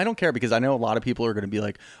 Well, I don't care because I know a lot of people are going to be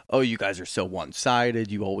like, oh, you guys are so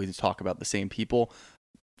one-sided. You always talk about the same people.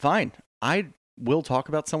 Fine. I will talk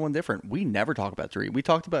about someone different. We never talk about Dorit. We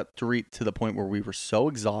talked about Dorit to the point where we were so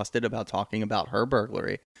exhausted about talking about her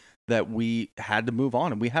burglary that we had to move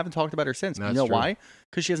on, and we haven't talked about her since. That's you know true. why?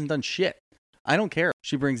 Because she hasn't done shit. I don't care.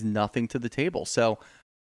 She brings nothing to the table. So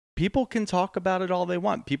people can talk about it all they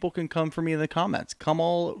want. People can come for me in the comments. I'm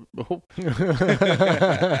going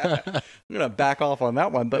to back off on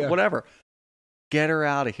that one, but whatever. Get her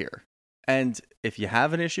out of here. And if you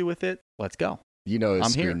have an issue with it, let's go. You know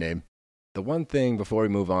his screen name. The one thing before we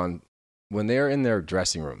move on, when they're in their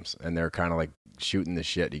dressing rooms and they're kind of like shooting the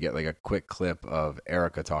shit, you get like a quick clip of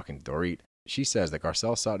Erica talking to Dorit. She says that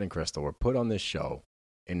Garcelle, Sutton, and Crystal were put on this show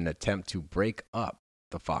in an attempt to break up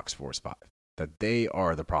the Fox Force 5, that they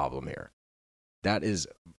are the problem here. That is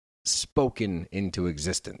spoken into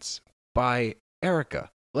existence by Erica.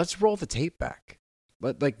 Let's roll the tape back.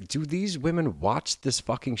 Do these women watch this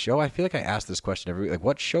fucking show? I feel like I ask this question every week. Like,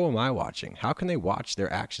 what show am I watching? How can they watch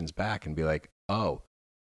their actions back and be like, oh,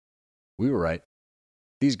 we were right.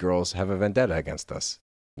 These girls have a vendetta against us.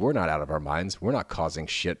 We're not out of our minds. We're not causing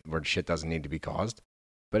shit where shit doesn't need to be caused.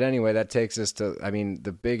 But anyway, that takes us to,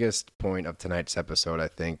 the biggest point of tonight's episode, I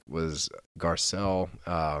think, was Garcelle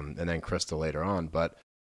and then Crystal later on. But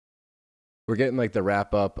we're getting like the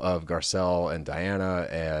wrap up of Garcelle and Diana,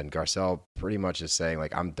 and Garcelle pretty much is saying,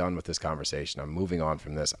 like, I'm done with this conversation. I'm moving on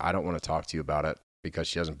from this. I don't want to talk to you about it because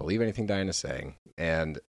she doesn't believe anything Diana's saying.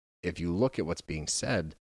 And if you look at what's being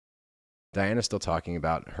said, Diana's still talking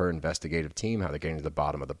about her investigative team, how they're getting to the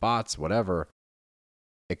bottom of the bots, whatever.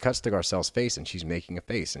 It cuts to Garcelle's face, and she's making a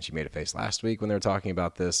face. And she made a face last week when they were talking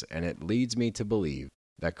about this. And it leads me to believe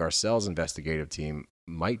that Garcelle's investigative team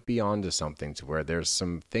might be onto something to where there's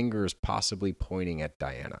some fingers possibly pointing at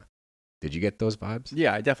Diana. Did you get those vibes?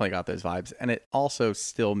 Yeah, I definitely got those vibes. And it also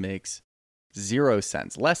still makes 0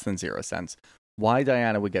 sense, less than 0 sense, why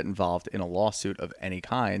Diana would get involved in a lawsuit of any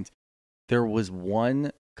kind. There was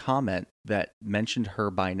one comment that mentioned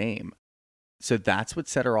her by name. So that's what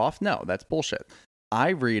set her off? No, that's bullshit. I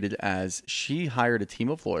read it as she hired a team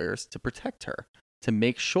of lawyers to protect her, to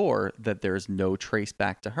make sure that there's no trace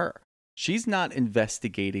back to her. She's not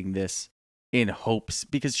investigating this in hopes,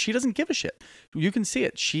 because she doesn't give a shit. You can see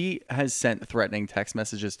it. She has sent threatening text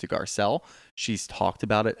messages to Garcelle. She's talked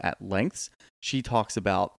about it at lengths. She talks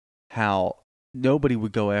about how nobody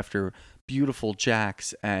would go after beautiful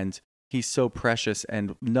Jax, and he's so precious,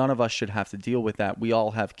 and none of us should have to deal with that. We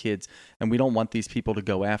all have kids, and we don't want these people to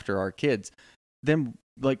go after our kids. Then,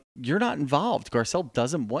 like, you're not involved. Garcelle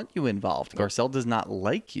doesn't want you involved. Garcelle does not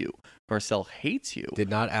like you. Garcelle hates you. Did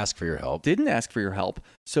not ask for your help. Didn't ask for your help.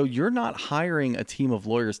 So you're not hiring a team of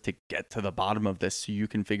lawyers to get to the bottom of this so you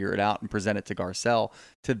can figure it out and present it to Garcelle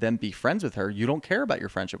to then be friends with her. You don't care about your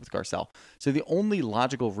friendship with Garcelle. So the only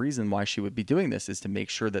logical reason why she would be doing this is to make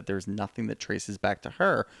sure that there's nothing that traces back to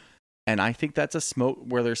her. And I think that's a smoke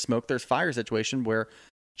where there's smoke, there's fire situation where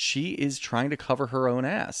she is trying to cover her own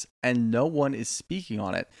ass and no one is speaking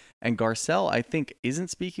on it. And Garcelle, I think, isn't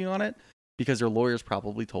speaking on it because her lawyers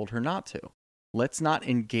probably told her not to. Let's not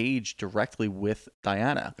engage directly with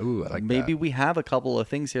Diana. Ooh, I like Maybe that. we have a couple of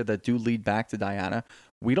things here that do lead back to Diana.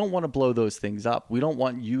 We don't want to blow those things up. We don't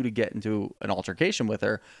want you to get into an altercation with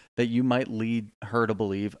her that you might lead her to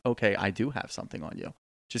believe, okay, I do have something on you.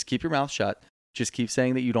 Just keep your mouth shut. Just keep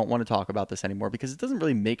saying that you don't want to talk about this anymore because it doesn't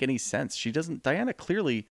really make any sense. Diana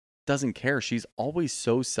clearly doesn't care. She's always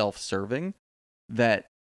so self-serving that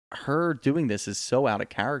her doing this is so out of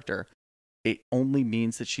character. It only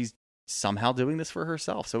means that she's somehow doing this for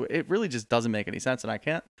herself. So it really just doesn't make any sense. And I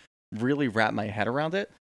can't really wrap my head around it.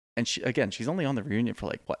 And she's only on the reunion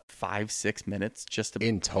for 5-6 minutes just to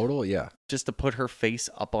in total. Yeah. Just to put her face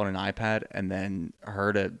up on an iPad and then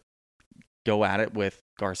her to go at it with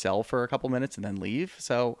Garcelle for a couple minutes and then leave.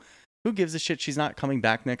 So who gives a shit? She's not coming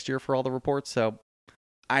back next year for all the reports. So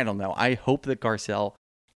I don't know. I hope that Garcelle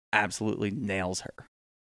absolutely nails her.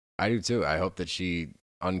 I do too. I hope that she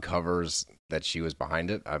uncovers that she was behind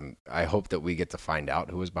it. I hope that we get to find out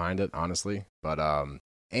who was behind it, honestly. But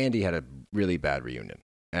Andy had a really bad reunion.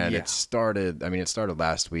 And it started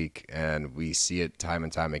last week, and we see it time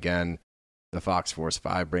and time again. The Fox Force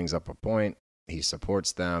 5 brings up a point. He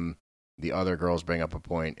supports them. The other girls bring up a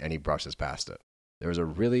point, and he brushes past it. There was a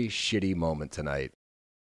really shitty moment tonight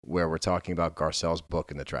where we're talking about Garcelle's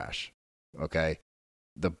book in the trash. Okay?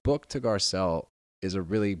 The book to Garcelle is a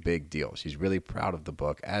really big deal. She's really proud of the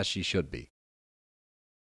book, as she should be.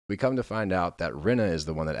 We come to find out that Rinna is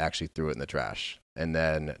the one that actually threw it in the trash and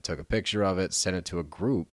then took a picture of it, sent it to a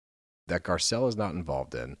group that Garcelle is not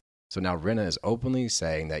involved in. So now Rinna is openly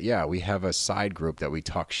saying that, yeah, we have a side group that we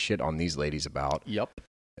talk shit on these ladies about. Yep.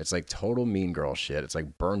 It's like total mean girl shit. It's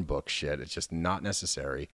like burn book shit. It's just not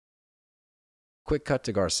necessary. Quick cut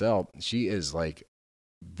to Garcelle. She is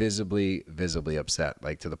visibly upset,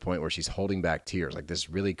 to the point where she's holding back tears. This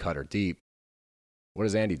really cut her deep. What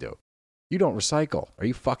does Andy do? You don't recycle. Are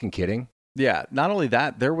you fucking kidding? Yeah, not only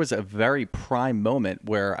that, there was a very prime moment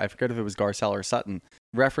where, I forget if it was Garcelle or Sutton,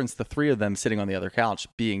 referenced the three of them sitting on the other couch,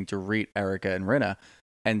 being Dorit, Erica, and Rinna,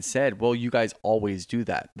 and said, well, you guys always do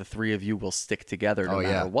that. The three of you will stick together no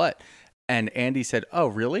matter what. And Andy said, oh,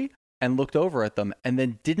 really? And looked over at them and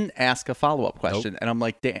then didn't ask a follow-up question. Nope. And I'm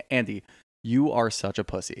like, Andy, you are such a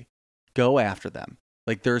pussy. Go after them.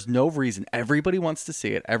 There's no reason. Everybody wants to see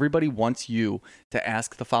it. Everybody wants you to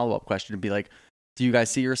ask the follow-up question and be like, do you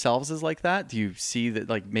guys see yourselves as like that? Do you see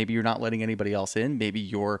that maybe you're not letting anybody else in? Maybe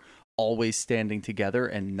you're always standing together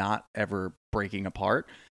and not ever breaking apart.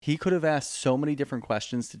 He could have asked so many different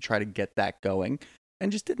questions to try to get that going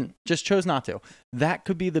and just didn't. Just chose not to. That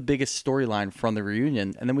could be the biggest storyline from the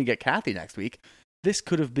reunion. And then we get Kathy next week. This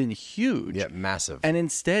could have been huge. Yeah, massive. And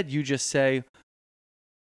instead you just say,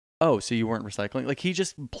 oh, so you weren't recycling? He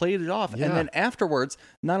just played it off. Yeah. And then afterwards,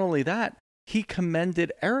 not only that, he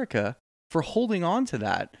commended Erica for holding on to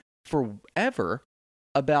that forever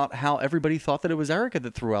about how everybody thought that it was Erica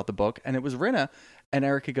that threw out the book and it was Rinna. And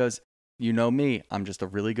Erica goes, you know me, I'm just a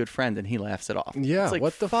really good friend. And he laughs it off. Yeah, it's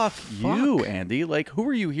what the fuck? You, Andy? Who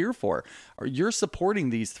are you here for? You're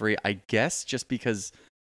supporting these three, I guess, just because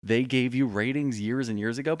they gave you ratings years and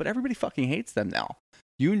years ago, but everybody fucking hates them now.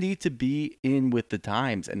 You need to be in with the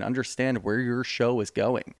times and understand where your show is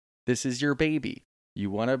going. This is your baby.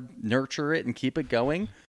 You want to nurture it and keep it going.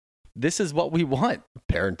 This is what we want.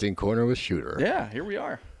 Parenting Corner with Shooter. Yeah, here we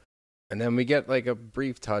are. And then we get a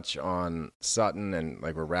brief touch on Sutton, and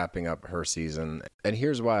we're wrapping up her season. And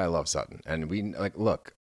here's why I love Sutton. And we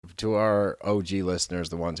look, to our OG listeners,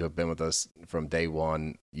 the ones who have been with us from day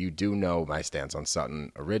one, you do know my stance on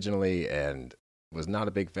Sutton originally and was not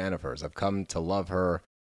a big fan of hers. I've come to love her.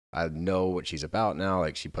 I know what she's about now.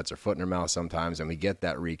 Like, she puts her foot in her mouth sometimes, and we get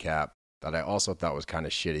that recap that I also thought was kind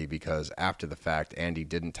of shitty because after the fact, Andy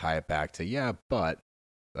didn't tie it back to, yeah, but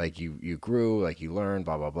like you grew, like you learned,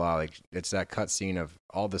 blah, blah, blah. Like, it's that cutscene of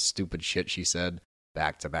all the stupid shit she said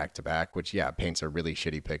back to back to back, which, yeah, paints a really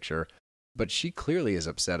shitty picture. But she clearly is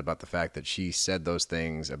upset about the fact that she said those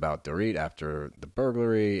things about Dorit after the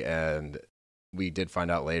burglary, and we did find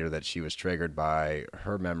out later that she was triggered by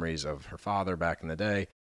her memories of her father back in the day.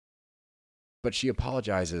 But she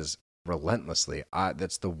apologizes relentlessly.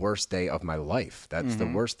 That's the worst day of my life. That's the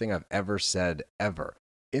worst thing I've ever said, ever.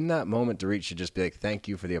 In that moment, Dorit should just be like, thank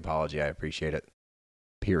you for the apology. I appreciate it.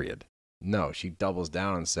 Period. No, she doubles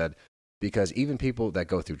down and said, because even people that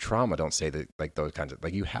go through trauma don't say that, like, those kinds of,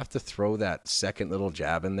 like, you have to throw that second little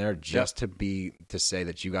jab in there just to say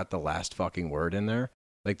that you got the last fucking word in there.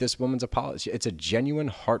 Like, this woman's apology, it's a genuine,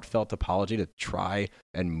 heartfelt apology to try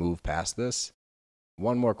and move past this.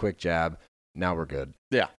 One more quick jab. Now we're good.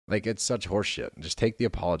 Yeah. Like, it's such horseshit. Just take the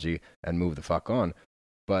apology and move the fuck on.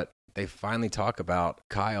 But they finally talk about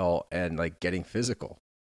Kyle and, like, getting physical.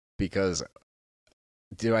 Because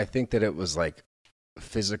do I think that it was, like,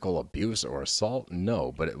 physical abuse or assault?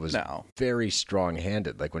 No, but it was very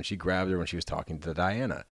strong-handed. Like, when she grabbed her when she was talking to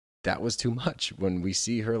Diana, that was too much. When we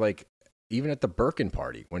see her, like, even at the Birkin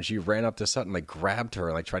party, when she ran up to Sutton, like, grabbed her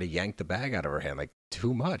and, like, tried to yank the bag out of her hand, like,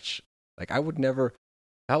 too much. Like, I would never...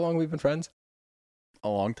 How long have we been friends? A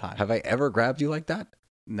long time. Have I ever grabbed you like that?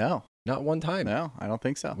 No. Not one time. No, I don't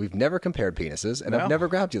think so. We've never compared penises, and I've never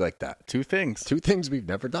grabbed you like that. Two things we've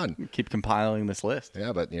never done. Keep compiling this list.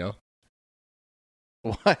 Yeah, but, you know.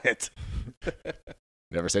 What?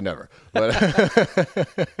 Never say never. But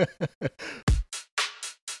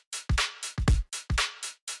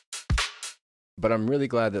But I'm really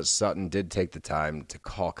glad that Sutton did take the time to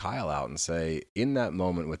call Kyle out and say, in that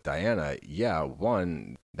moment with Diana, yeah,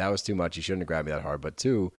 one, that was too much. You shouldn't have grabbed me that hard. But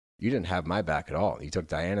two, you didn't have my back at all. You took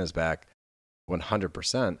Diana's back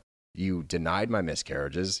 100%. You denied my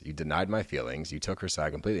miscarriages. You denied my feelings. You took her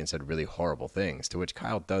side completely and said really horrible things, to which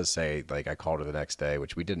Kyle does say, like, I called her the next day,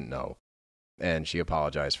 which we didn't know. And she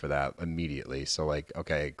apologized for that immediately. So, like,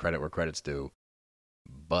 okay, credit where credit's due.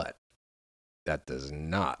 But that does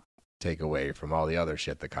not take away from all the other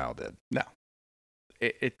shit that Kyle did. No.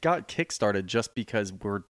 It got kickstarted just because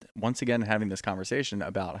we're once again having this conversation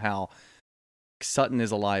about how Sutton is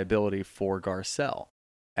a liability for Garcelle.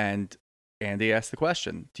 And Andy asked the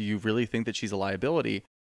question, do you really think that she's a liability?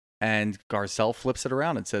 And Garcelle flips it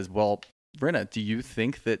around and says, well, Rinna, do you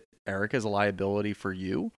think that Erica is a liability for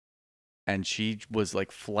you? And she was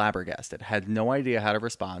like flabbergasted, had no idea how to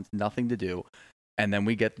respond, nothing to do. And then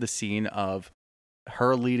we get the scene of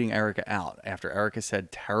her leading Erica out after Erica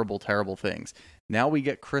said terrible, terrible things. Now we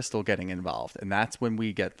get Crystal getting involved. And that's when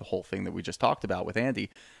we get the whole thing that we just talked about with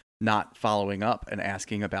Andy not following up and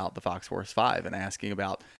asking about the Fox Force 5 and asking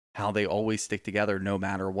about how they always stick together no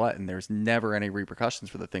matter what. And there's never any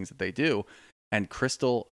repercussions for the things that they do. And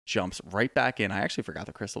Crystal jumps right back in. I actually forgot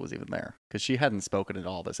that Crystal was even there because she hadn't spoken at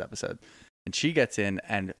all this episode. And she gets in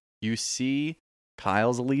and you see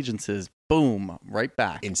Kyle's allegiances, boom, right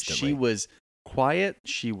back. Instantly. She was quiet.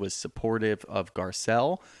 She was supportive of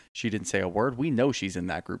Garcelle. She didn't say a word. We know she's in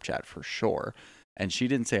that group chat for sure. And she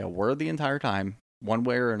didn't say a word the entire time, one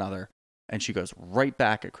way or another. And she goes right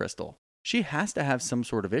back at Crystal. She has to have some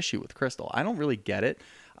sort of issue with Crystal. I don't really get it.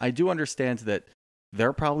 I do understand that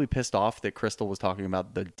they're probably pissed off that Crystal was talking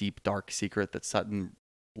about the deep, dark secret that Sutton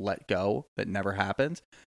let go that never happened.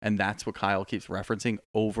 And that's what Kyle keeps referencing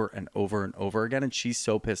over and over and over again. And she's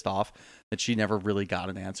so pissed off that she never really got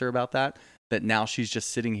an answer about that now she's just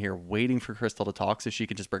sitting here waiting for Crystal to talk so she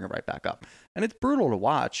can just bring it right back up. And it's brutal to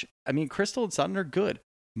watch. I mean, Crystal and Sutton are good.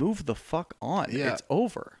 Move the fuck on. Yeah. It's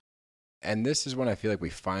over. And this is when I feel like we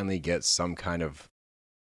finally get some kind of,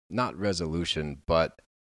 not resolution, but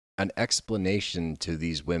an explanation to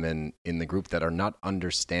these women in the group that are not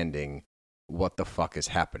understanding what the fuck is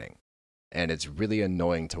happening. And it's really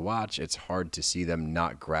annoying to watch. It's hard to see them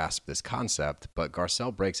not grasp this concept, but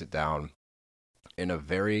Garcelle breaks it down in a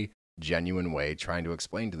very genuine way, trying to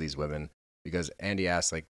explain to these women, because Andy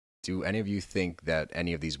asks, like, do any of you think that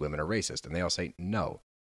any of these women are racist? And they all say no.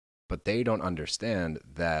 But they don't understand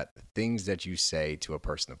that things that you say to a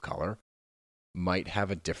person of color might have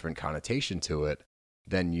a different connotation to it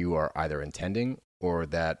than you are either intending, or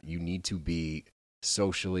that you need to be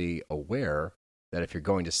socially aware that if you're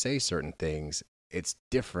going to say certain things, it's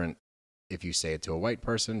different if you say it to a white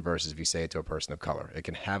person versus if you say it to a person of color. It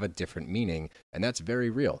can have a different meaning, and that's very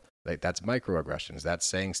real. Like, that's microaggressions. That's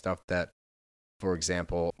saying stuff that, for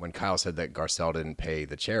example, when Kyle said that Garcelle didn't pay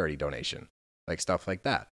the charity donation, like stuff like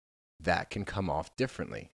that, that can come off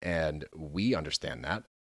differently. And we understand that.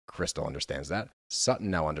 Crystal understands that.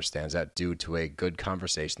 Sutton now understands that due to a good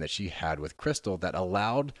conversation that she had with Crystal that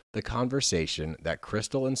allowed the conversation that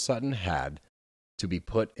Crystal and Sutton had to be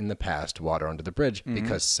put in the past, water under the bridge,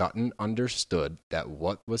 because Sutton understood that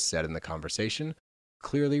what was said in the conversation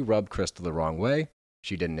clearly rubbed Crystal the wrong way.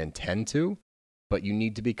 She didn't intend to, but you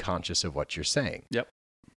need to be conscious of what you're saying. Yep.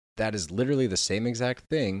 That is literally the same exact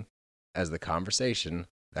thing as the conversation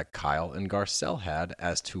that Kyle and Garcelle had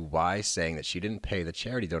as to why saying that she didn't pay the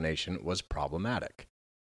charity donation was problematic.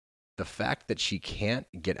 The fact that she can't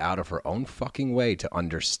get out of her own fucking way to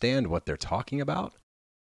understand what they're talking about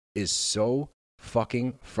is so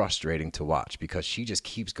fucking frustrating to watch, because she just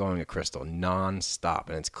keeps going at Crystal nonstop,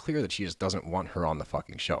 and it's clear that she just doesn't want her on the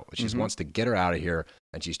fucking show. She just wants to get her out of here,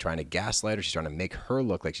 and she's trying to gaslight her. She's trying to make her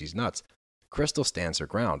look like she's nuts. Crystal stands her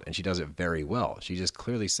ground, and she does it very well. She just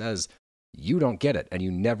clearly says, you don't get it, and you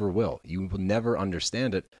never will. You will never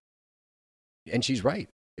understand it. And she's right.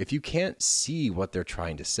 If you can't see what they're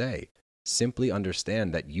trying to say, simply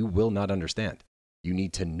understand that you will not understand. You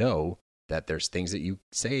need to know that there's things that you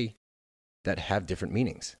say that have different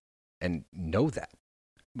meanings, and know that.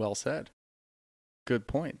 Well said. Good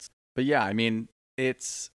points. But yeah, I mean,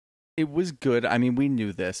 it was good. I mean, we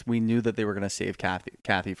knew this. We knew that they were going to save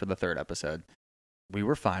Kathy for the third episode. We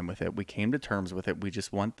were fine with it. We came to terms with it. We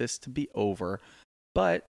just want this to be over.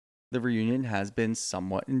 But the reunion has been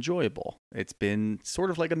somewhat enjoyable. It's been sort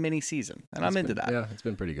of like a mini season, and I'm into that. Yeah, it's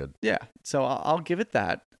been pretty good. Yeah, so I'll give it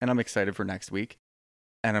that, and I'm excited for next week.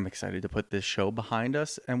 And I'm excited to put this show behind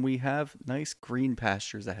us, and we have nice green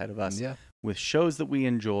pastures ahead of us with shows that we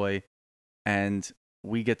enjoy, and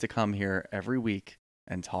we get to come here every week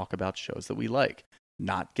and talk about shows that we like,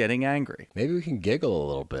 not getting angry. Maybe we can giggle a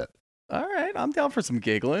little bit. All right, I'm down for some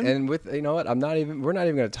giggling. And with, you know what, we're not even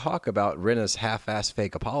going to talk about Rinna's half-ass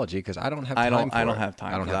fake apology, because I don't have time for it. I don't have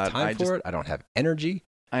time for it. I don't have energy.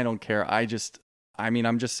 I don't care. I'm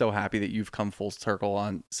just so happy that you've come full circle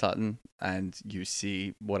on Sutton, and you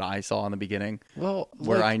see what I saw in the beginning. Well,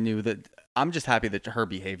 where I knew that I'm just happy that her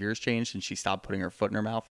behavior has changed and she stopped putting her foot in her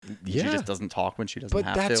mouth. Yeah. She just doesn't talk when she doesn't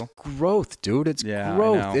have to. But that's growth, dude. It's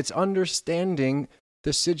growth. It's understanding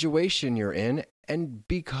the situation you're in and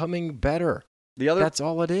becoming better. That's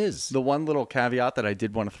all it is. The one little caveat that I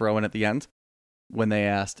did want to throw in at the end, when they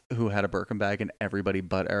asked who had a Birkin bag, and everybody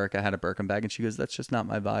but Erica had a Birkin bag, and she goes, "That's just not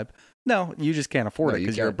my vibe." No, you just can't afford it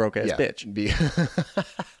because you're a broke ass bitch.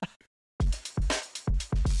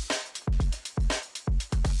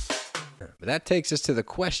 But that takes us to the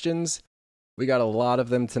questions. We got a lot of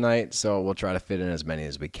them tonight, so we'll try to fit in as many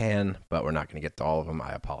as we can, but we're not going to get to all of them.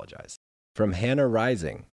 I apologize. From Hannah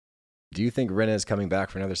Rising, do you think Rinna is coming back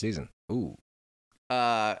for another season? Ooh.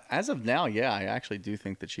 As of now, yeah, I actually do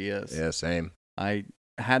think that she is. Yeah, same. I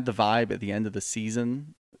had the vibe at the end of the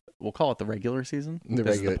season. We'll call it the regular season.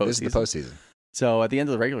 This is the postseason. So at the end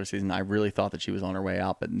of the regular season, I really thought that she was on her way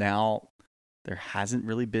out, but now there hasn't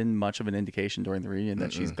really been much of an indication during the reunion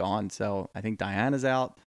that she's gone. So I think Diana's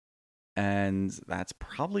out, and that's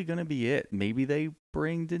probably going to be it. Maybe they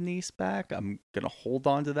bring Denise back. I'm going to hold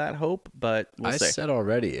on to that hope, but we'll see. I said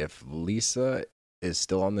already, if Lisa is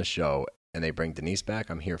still on the show and they bring Denise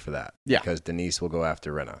back, I'm here for that. Yeah. Because Denise will go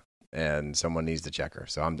after Rinna, and someone needs to check her.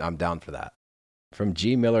 So I'm down for that. From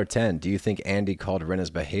G Miller 10, do you think Andy called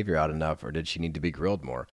Rinna's behavior out enough, or did she need to be grilled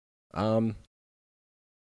more?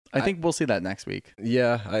 I think we'll see that next week.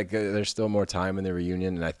 Yeah, there's still more time in the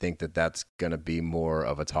reunion, and I think that that's going to be more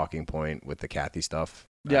of a talking point with the Kathy stuff.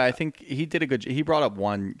 Yeah, I think he did he brought up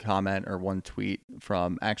one comment or one tweet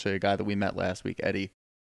from actually a guy that we met last week, Eddie.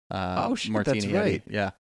 Martini, that's right. Eddie.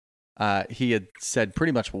 Yeah. He had said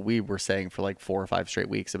pretty much what we were saying for like 4 or 5 straight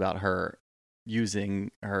weeks about her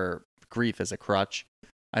using her grief as a crutch.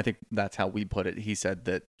 I think that's how we put it. He said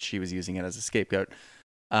that she was using it as a scapegoat.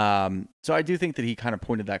 So I do think that he kind of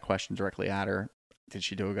pointed that question directly at her. Did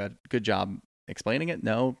she do a good job explaining it?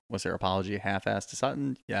 No. Was her apology half-assed to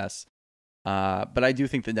Sutton? Yes. But I do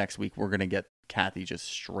think that next week we're going to get Kathy just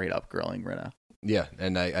straight up grilling Rinna. Yeah,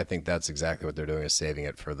 and I think that's exactly what they're doing, is saving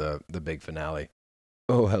it for the big finale.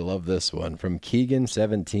 Oh, I love this one. From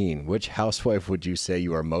Keegan17, which housewife would you say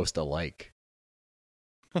you are most alike?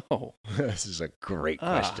 Oh. This is a great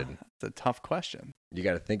question. It's a tough question. You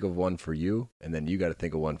got to think of one for you, and then you got to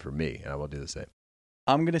think of one for me, and I will do the same.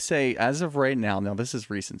 I'm going to say, as of right now, this is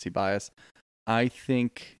recency bias, I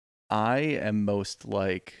think I am most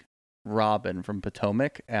like Robin from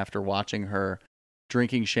Potomac after watching her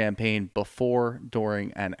drinking champagne before,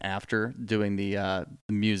 during, and after doing the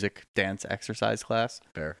music dance exercise class.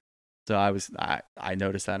 Fair. So I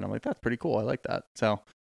noticed that and I'm like, that's pretty cool. I like that. So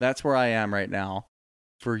that's where I am right now.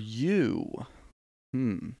 For you,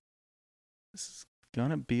 this is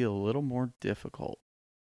gonna be a little more difficult.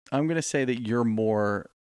 I'm gonna say that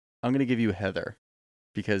I'm gonna give you Heather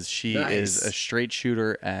because she is a straight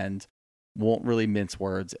shooter and won't really mince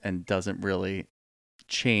words and doesn't really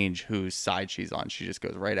change whose side she's on. She just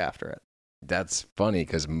goes right after it. That's funny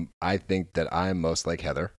because I think that I'm most like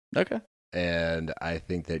Heather. Okay. And I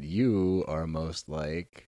think that you are most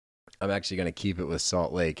like... I'm actually going to keep it with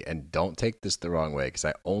Salt Lake. And don't take this the wrong way because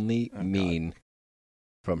I only mean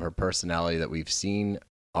from her personality that we've seen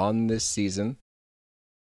on this season,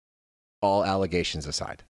 all allegations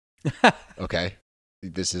aside. Okay?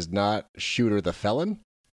 This is not Shooter the felon.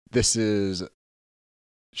 This is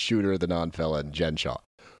Shooter the non-felon, Jen Shaw.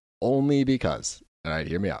 Only because, all right,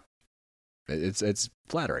 hear me out. It's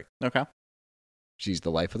flattering. Okay. She's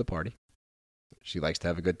the life of the party. She likes to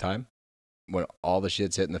have a good time. When all the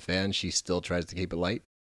shit's hitting the fan, she still tries to keep it light.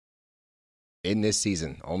 In this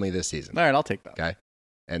season, only this season. All right, I'll take that. Okay?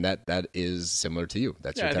 And that is similar to you.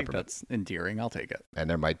 That's your I temperament. think that's endearing. I'll take it. And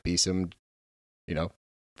there might be some,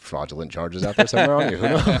 fraudulent charges out there somewhere on you. Who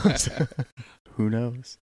knows? Who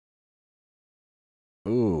knows?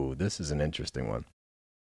 Ooh, this is an interesting one.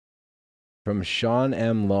 From Sean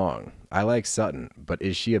M. Long. I like Sutton, but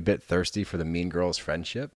is she a bit thirsty for the Mean Girls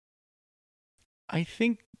friendship? I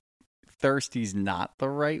think thirsty's not the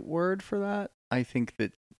right word for that. I think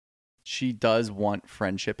that she does want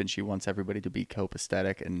friendship and she wants everybody to be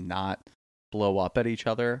copacetic and not blow up at each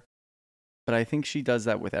other. But I think she does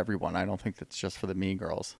that with everyone. I don't think that's just for the Mean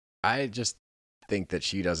Girls. I just think that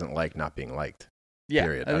she doesn't like not being liked. Yeah,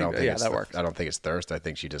 period. I don't think that works. I don't think it's thirst. I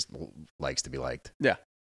think she just likes to be liked. Yeah,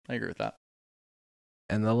 I agree with that.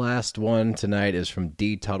 And the last one tonight is from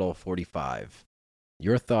D Tuttle 45.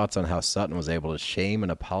 Your thoughts on how Sutton was able to shame an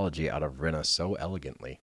apology out of Rinna so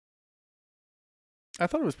elegantly? I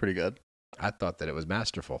thought it was pretty good. I thought that it was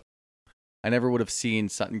masterful. I never would have seen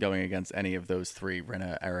Sutton going against any of those three,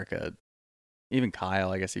 Rinna, Erica, even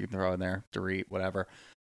Kyle, I guess you can throw in there, Dorit, whatever,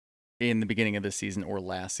 in the beginning of this season or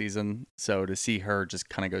last season. So to see her just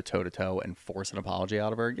kind of go toe-to-toe and force an apology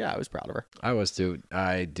out of her, yeah, I was proud of her. I was too.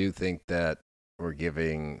 I do think that we're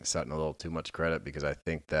giving Sutton a little too much credit because I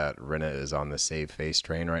think that Rinna is on the save face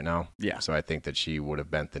train right now. Yeah. So I think that she would have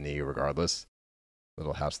bent the knee regardless.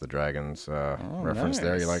 Little House of the Dragons reference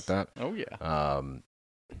there. You like that? Oh, yeah.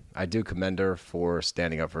 I do commend her for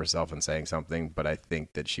standing up for herself and saying something, but I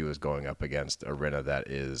think that she was going up against a Rinna that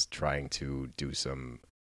is trying to do some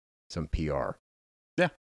PR. Yeah,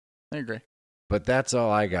 I agree. But that's all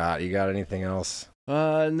I got. You got anything else?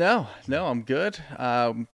 No, I'm good.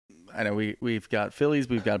 I know we've got Phillies,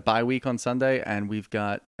 we've got bye week on Sunday, and we've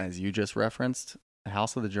got, as you just referenced,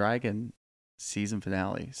 House of the Dragon season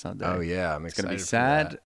finale Sunday. Oh yeah, I'm It's excited. gonna be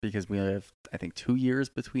sad because we have, I think, 2 years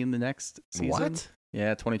between the next season. What?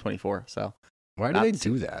 Yeah, 2024. So why do they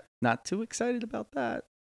do that? Not too excited about that.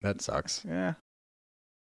 That sucks. Yeah.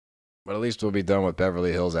 But at least we'll be done with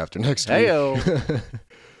Beverly Hills after next Heyo. week.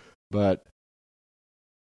 But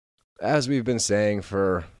as we've been saying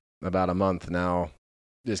for about a month now,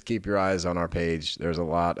 just keep your eyes on our page. There's a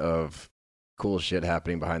lot of cool shit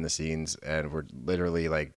happening behind the scenes, and we're literally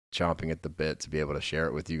like chomping at the bit to be able to share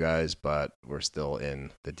it with you guys, but we're still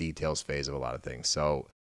in the details phase of a lot of things. So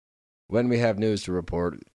when we have news to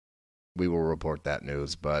report, we will report that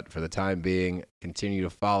news. But for the time being, continue to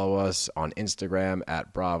follow us on Instagram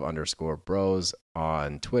at @Brav_Bros,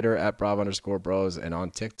 on Twitter at Brav_Bros, and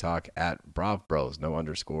on TikTok at BravBros. No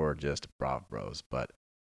underscore, just BravBros. But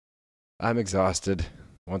I'm exhausted.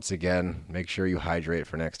 Once again, make sure you hydrate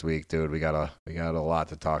for next week, dude. We got a lot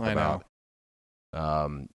to talk about.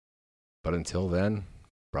 But until then,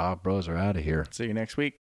 Brav Bros are out of here. See you next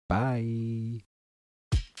week. Bye.